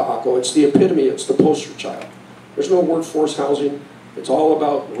at Kaka'ako. It's the epitome. It's the poster child. There's no workforce housing. It's all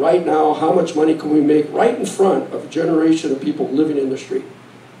about right now, how much money can we make right in front of a generation of people living in the street.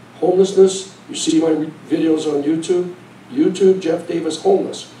 Homelessness, you see my videos on YouTube. YouTube, Jeff Davis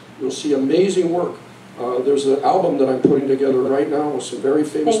Homeless. You'll see amazing work. There's an album that I'm putting together right now with some very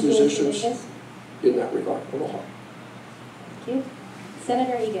famous musicians in that regard. Aloha. Thank you.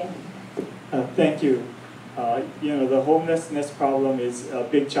 Senator Ige. Thank you. You know, the homelessness problem is a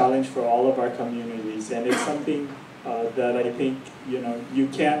big challenge for all of our communities, and it's something that I think, you know, you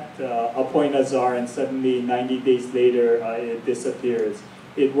can't appoint a czar and suddenly 90 days later it disappears.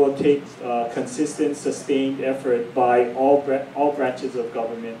 It will take consistent, sustained effort by all branches of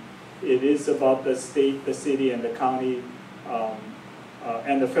government. It is about the state, the city, and the county,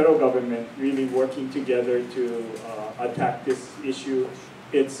 and the federal government really working together to attack this issue.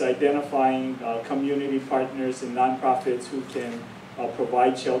 It's identifying community partners and nonprofits who can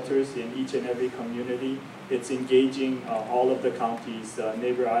provide shelters in each and every community. It's engaging all of the counties,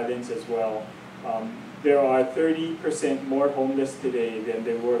 neighbor islands as well. There are 30% more homeless today than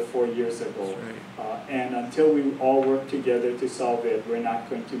there were 4 years ago. And until we all work together to solve it, we're not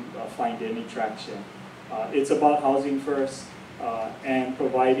going to find any traction. It's about housing first and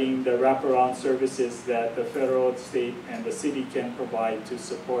providing the wraparound services that the federal, state, and the city can provide to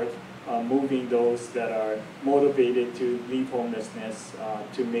support moving those that are motivated to leave homelessness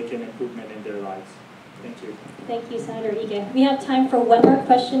to make an improvement in their lives. Thank you. Thank you, Senator Ige. We have time for one more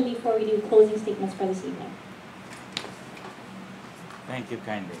question before we do closing statements for this evening. Thank you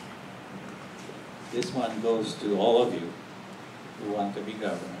kindly. This one goes to all of you who want to be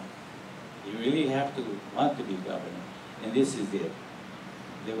governor. You really have to want to be governor, and this is it.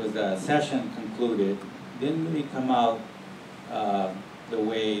 There was a session concluded, didn't really come out the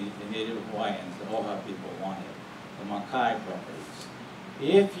way the Native Hawaiians, the Oha people wanted, the Makai properties.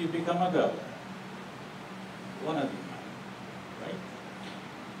 If you become a governor, one of you might, right?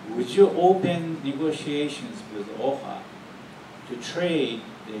 Would you open negotiations with Oha to trade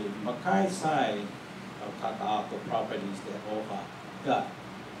the Makai side of Kaka'ako properties that Oha got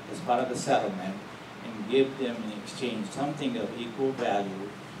as part of the settlement and give them in exchange something of equal value,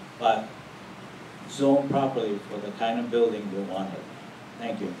 but zoned properly for the kind of building they wanted?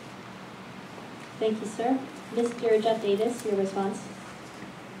 Thank you. Thank you, sir. Mr. Jeff Davis, your response.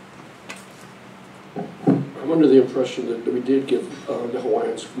 I'm under the impression that we did give the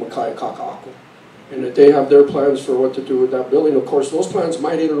Hawaiians Makai Kaka'ako, and that they have their plans for what to do with that building. Of course, those plans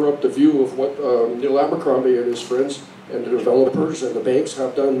might interrupt the view of what Neil Abercrombie and his friends and the developers and the banks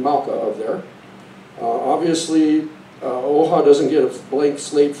have done Mauka of there. Obviously, Oha doesn't get a blank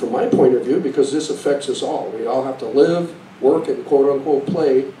slate from my point of view because this affects us all. We all have to live, work, and quote-unquote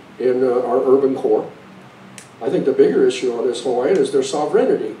play in our urban core. I think the bigger issue on this Hawaiian is their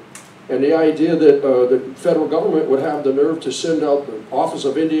sovereignty. And the idea that the federal government would have the nerve to send out the Office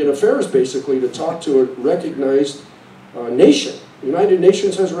of Indian Affairs, basically, to talk to a recognized nation. The United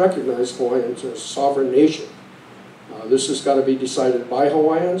Nations has recognized Hawaiians as a sovereign nation. This has got to be decided by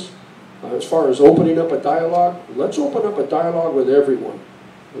Hawaiians. As far as opening up a dialogue, let's open up a dialogue with everyone.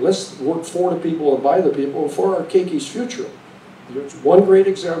 Let's work for the people and by the people and for our Keiki's future. There's one great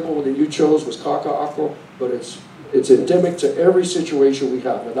example that you chose was Kaka'ako, but it's endemic to every situation we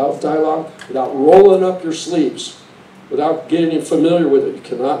have. Without dialogue, without rolling up your sleeves, without getting familiar with it, you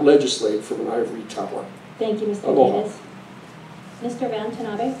cannot legislate from an ivory tower. Thank you, Mr. Aloha. Davis. Mr. Van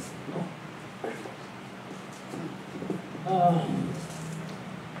Tanabe.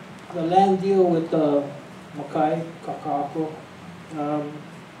 The land deal with the Makai Kaka'ako,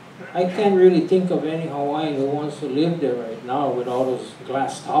 I can't really think of any Hawaiian who wants to live there right now with all those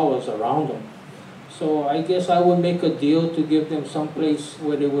glass towers around them. So I guess I would make a deal to give them some place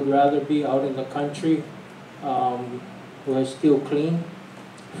where they would rather be out in the country, where it's still clean,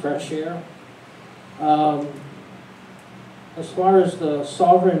 fresh air. As far as the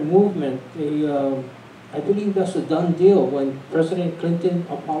sovereign movement, I believe that's a done deal. When President Clinton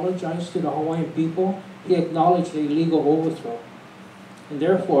apologized to the Hawaiian people, he acknowledged the illegal overthrow. And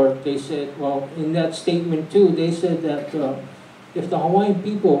therefore, they said, well, in that statement too, they said that if the Hawaiian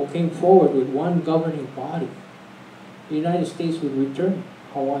people came forward with one governing body, the United States would return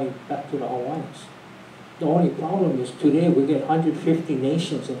Hawaii back to the Hawaiians. The only problem is today we get 150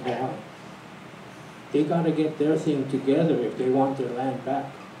 nations in Hawaii. They got to get their thing together if they want their land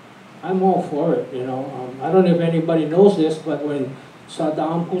back. I'm all for it, you know. I don't know if anybody knows this, but when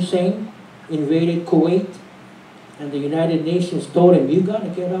Saddam Hussein invaded Kuwait, and the United Nations told him, you got to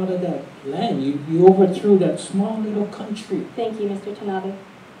get out of that land. You overthrew that small little country. Thank you, Mr. Tanabe.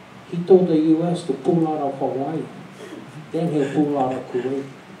 He told the U.S. to pull out of Hawaii. Then he'll pull out of Kuwait.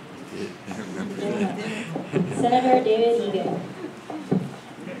 Senator David Ige.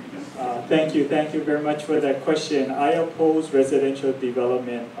 Thank you very much for that question. I oppose residential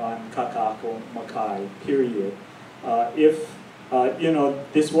development on Kaka'ako, Makai, period. If,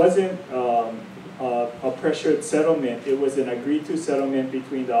 this wasn't a pressured settlement, it was an agreed-to settlement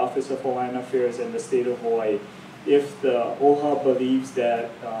between the Office of Hawaiian Affairs and the state of Hawaii. If the OHA believes that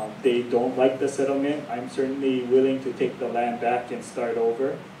they don't like the settlement, I'm certainly willing to take the land back and start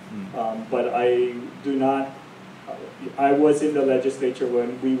over. But I do not, I was in the legislature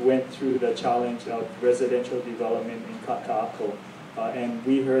when we went through the challenge of residential development in Kaka'ako. And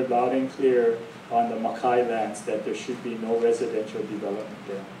we heard loud and clear on the Makai lands that there should be no residential development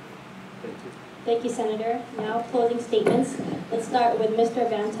there. Thank you. Thank you, Senator. Now, closing statements. Let's start with Mr.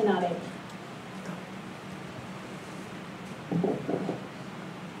 Van Tanabe.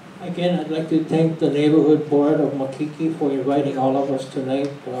 Again, I'd like to thank the Neighborhood Board of Makiki for inviting all of us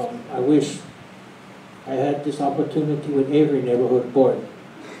tonight. I wish I had this opportunity with every neighborhood board,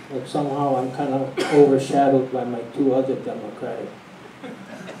 but somehow I'm kind of overshadowed by my two other Democratic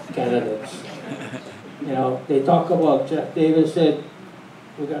candidates. You know, they talk about, Jeff Davis said,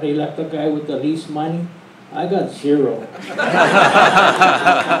 we got to elect a guy with the least money. I got zero.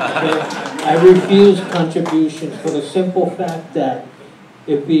 I refuse contributions for the simple fact that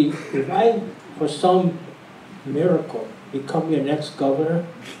if I, for some miracle, become your next governor,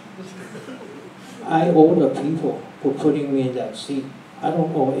 I owe the people for putting me in that seat. I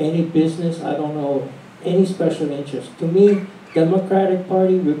don't owe any business. I don't owe any special interest. To me, Democratic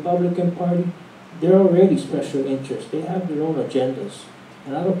Party, Republican Party, they're already special interests. They have their own agendas.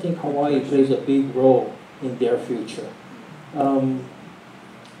 And I don't think Hawaii plays a big role in their future. I'm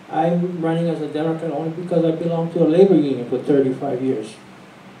running as a Democrat only because I belong to a labor union for 35 years.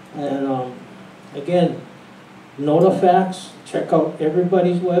 And again, know the facts, check out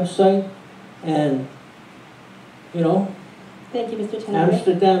everybody's website, and, you know, thank you, Mr. Tanabe.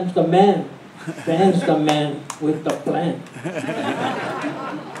 Amsterdam's the man. Van's the man with the plan.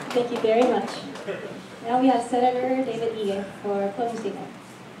 Thank you very much. Now we have Senator David Ige for a closing statement.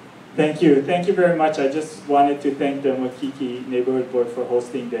 Thank you very much. I just wanted to thank the Makiki Neighborhood Board for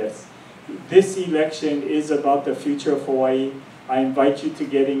hosting this. This election is about the future of Hawaii. I invite you to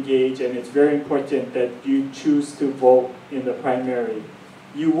get engaged, and it's very important that you choose to vote in the primary.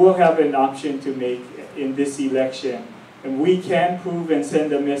 You will have an option to make in this election, and we can prove and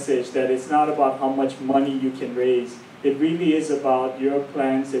send a message that it's not about how much money you can raise. It really is about your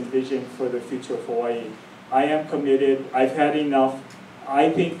plans and vision for the future of Hawaii. I am committed. I've had enough. I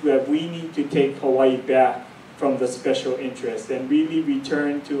think that we need to take Hawaii back from the special interest and really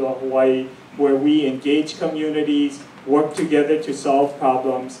return to a Hawaii where we engage communities, work together to solve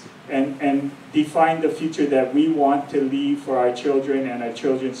problems, and define the future that we want to leave for our children and our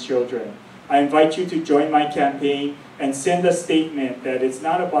children's children. I invite you to join my campaign and send a statement that it's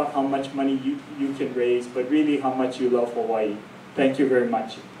not about how much money you can raise, but really how much you love Hawaii. Thank you very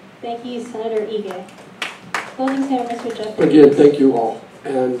much. Thank you, Senator Ige. Closing statement, Mr. Jeff. Again, thank you all.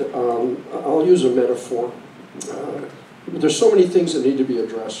 And I'll use a metaphor. There's so many things that need to be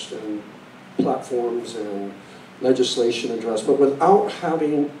addressed, and platforms and legislation addressed, but without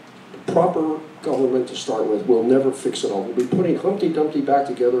having proper government to start with, we'll never fix it all. We'll be putting Humpty Dumpty back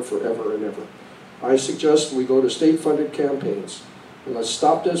together forever and ever. I suggest we go to state-funded campaigns, and let's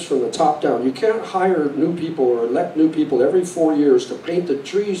stop this from the top down. You can't hire new people or elect new people every 4 years to paint the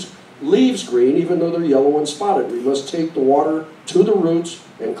trees leaves green, even though they're yellow and spotted. We must take the water to the roots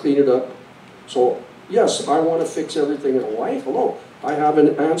and clean it up. So, yes, I want to fix everything in Hawaii. Hello, I have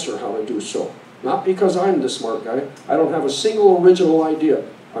an answer how to do so. Not because I'm the smart guy. I don't have a single original idea.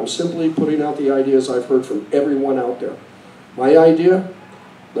 I'm simply putting out the ideas I've heard from everyone out there. My idea,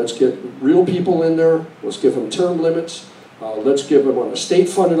 let's get real people in there. Let's give them term limits. Let's give them on a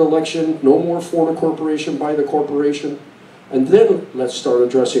state-funded election. No more for the corporation, by the corporation. And then let's start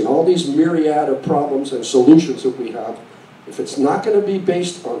addressing all these myriad of problems and solutions that we have. If it's not going to be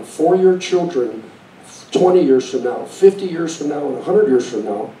based on for your children 20 years from now, 50 years from now, and 100 years from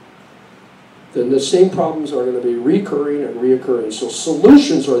now, then the same problems are going to be recurring and reoccurring. So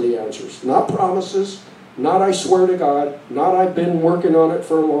solutions are the answers, not promises, not I swear to God, not I've been working on it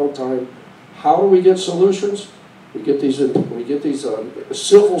for a long time. How do we get solutions? We get these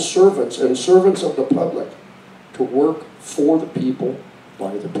civil servants and servants of the public to work for the people,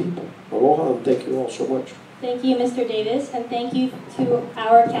 by the people. Aloha, and thank you all so much. Thank you, Mr. Davis, and thank you to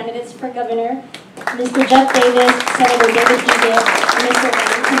our candidates for governor, Mr. Jeff Davis, Senator David Ige, and Mr.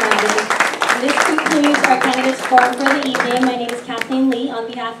 Van Tanabe. This concludes our candidates forum for the evening. My name is Kathleen Lee on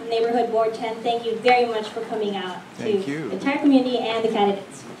behalf of Neighborhood Board 10. Thank you very much for coming out to the entire community and the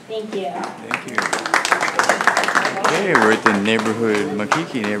candidates. Thank you. Thank you. Okay, we're at the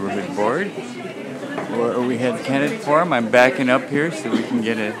Makiki Neighborhood Board, where we had candidate forum. I'm backing up here so we can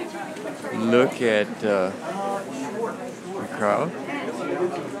get a look at the crowd.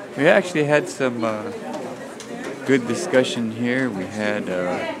 We actually had some good discussion here. We had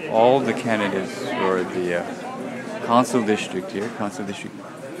all the candidates for the council district here, council district.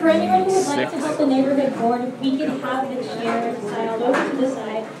 For anyone who would like to help the neighborhood board, if we can have the chairs piled over to the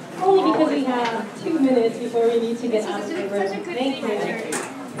side, only because we have 2 minutes before we need to get out of the room. Thank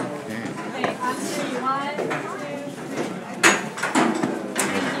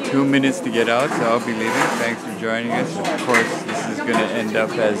you. 2 minutes to get out, so I'll be leaving. Thanks for joining us. Of course, this is going to end up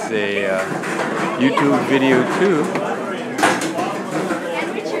as a YouTube video too.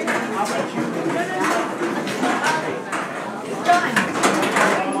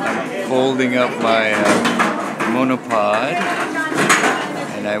 I'm folding up my monopod,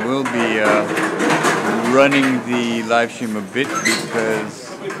 and I will be running the live stream a bit because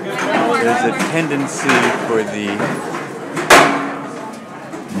there's a tendency for the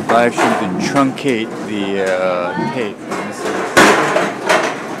live stream to truncate the tape.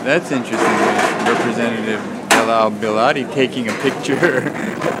 That's interesting. Representative Bilal Biladi taking a picture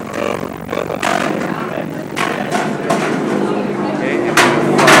of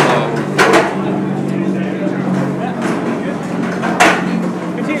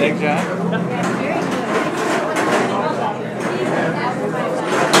Thanks, John.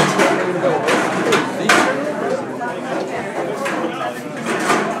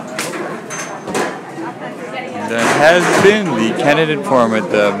 That has been the candidate forum at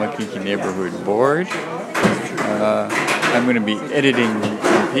the Makiki Neighborhood Board. I'm going to be editing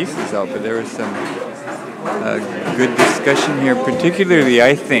some pieces out, but there was some good discussion here, particularly,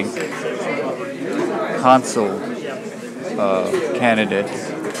 I think, consul candidates.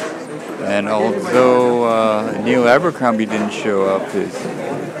 And although Neil Abercrombie didn't show up, his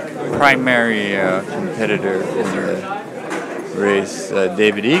primary competitor in the race,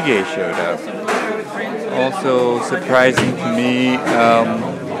 David Ige, showed up. Also surprising to me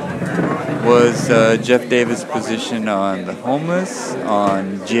was Jeff Davis' position on the homeless,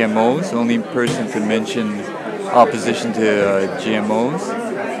 on GMOs. Only person could mention opposition to GMOs,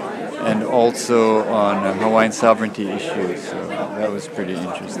 and also on Hawaiian sovereignty issues. So that was pretty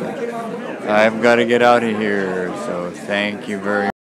interesting. I've got to get out of here, so thank you very much.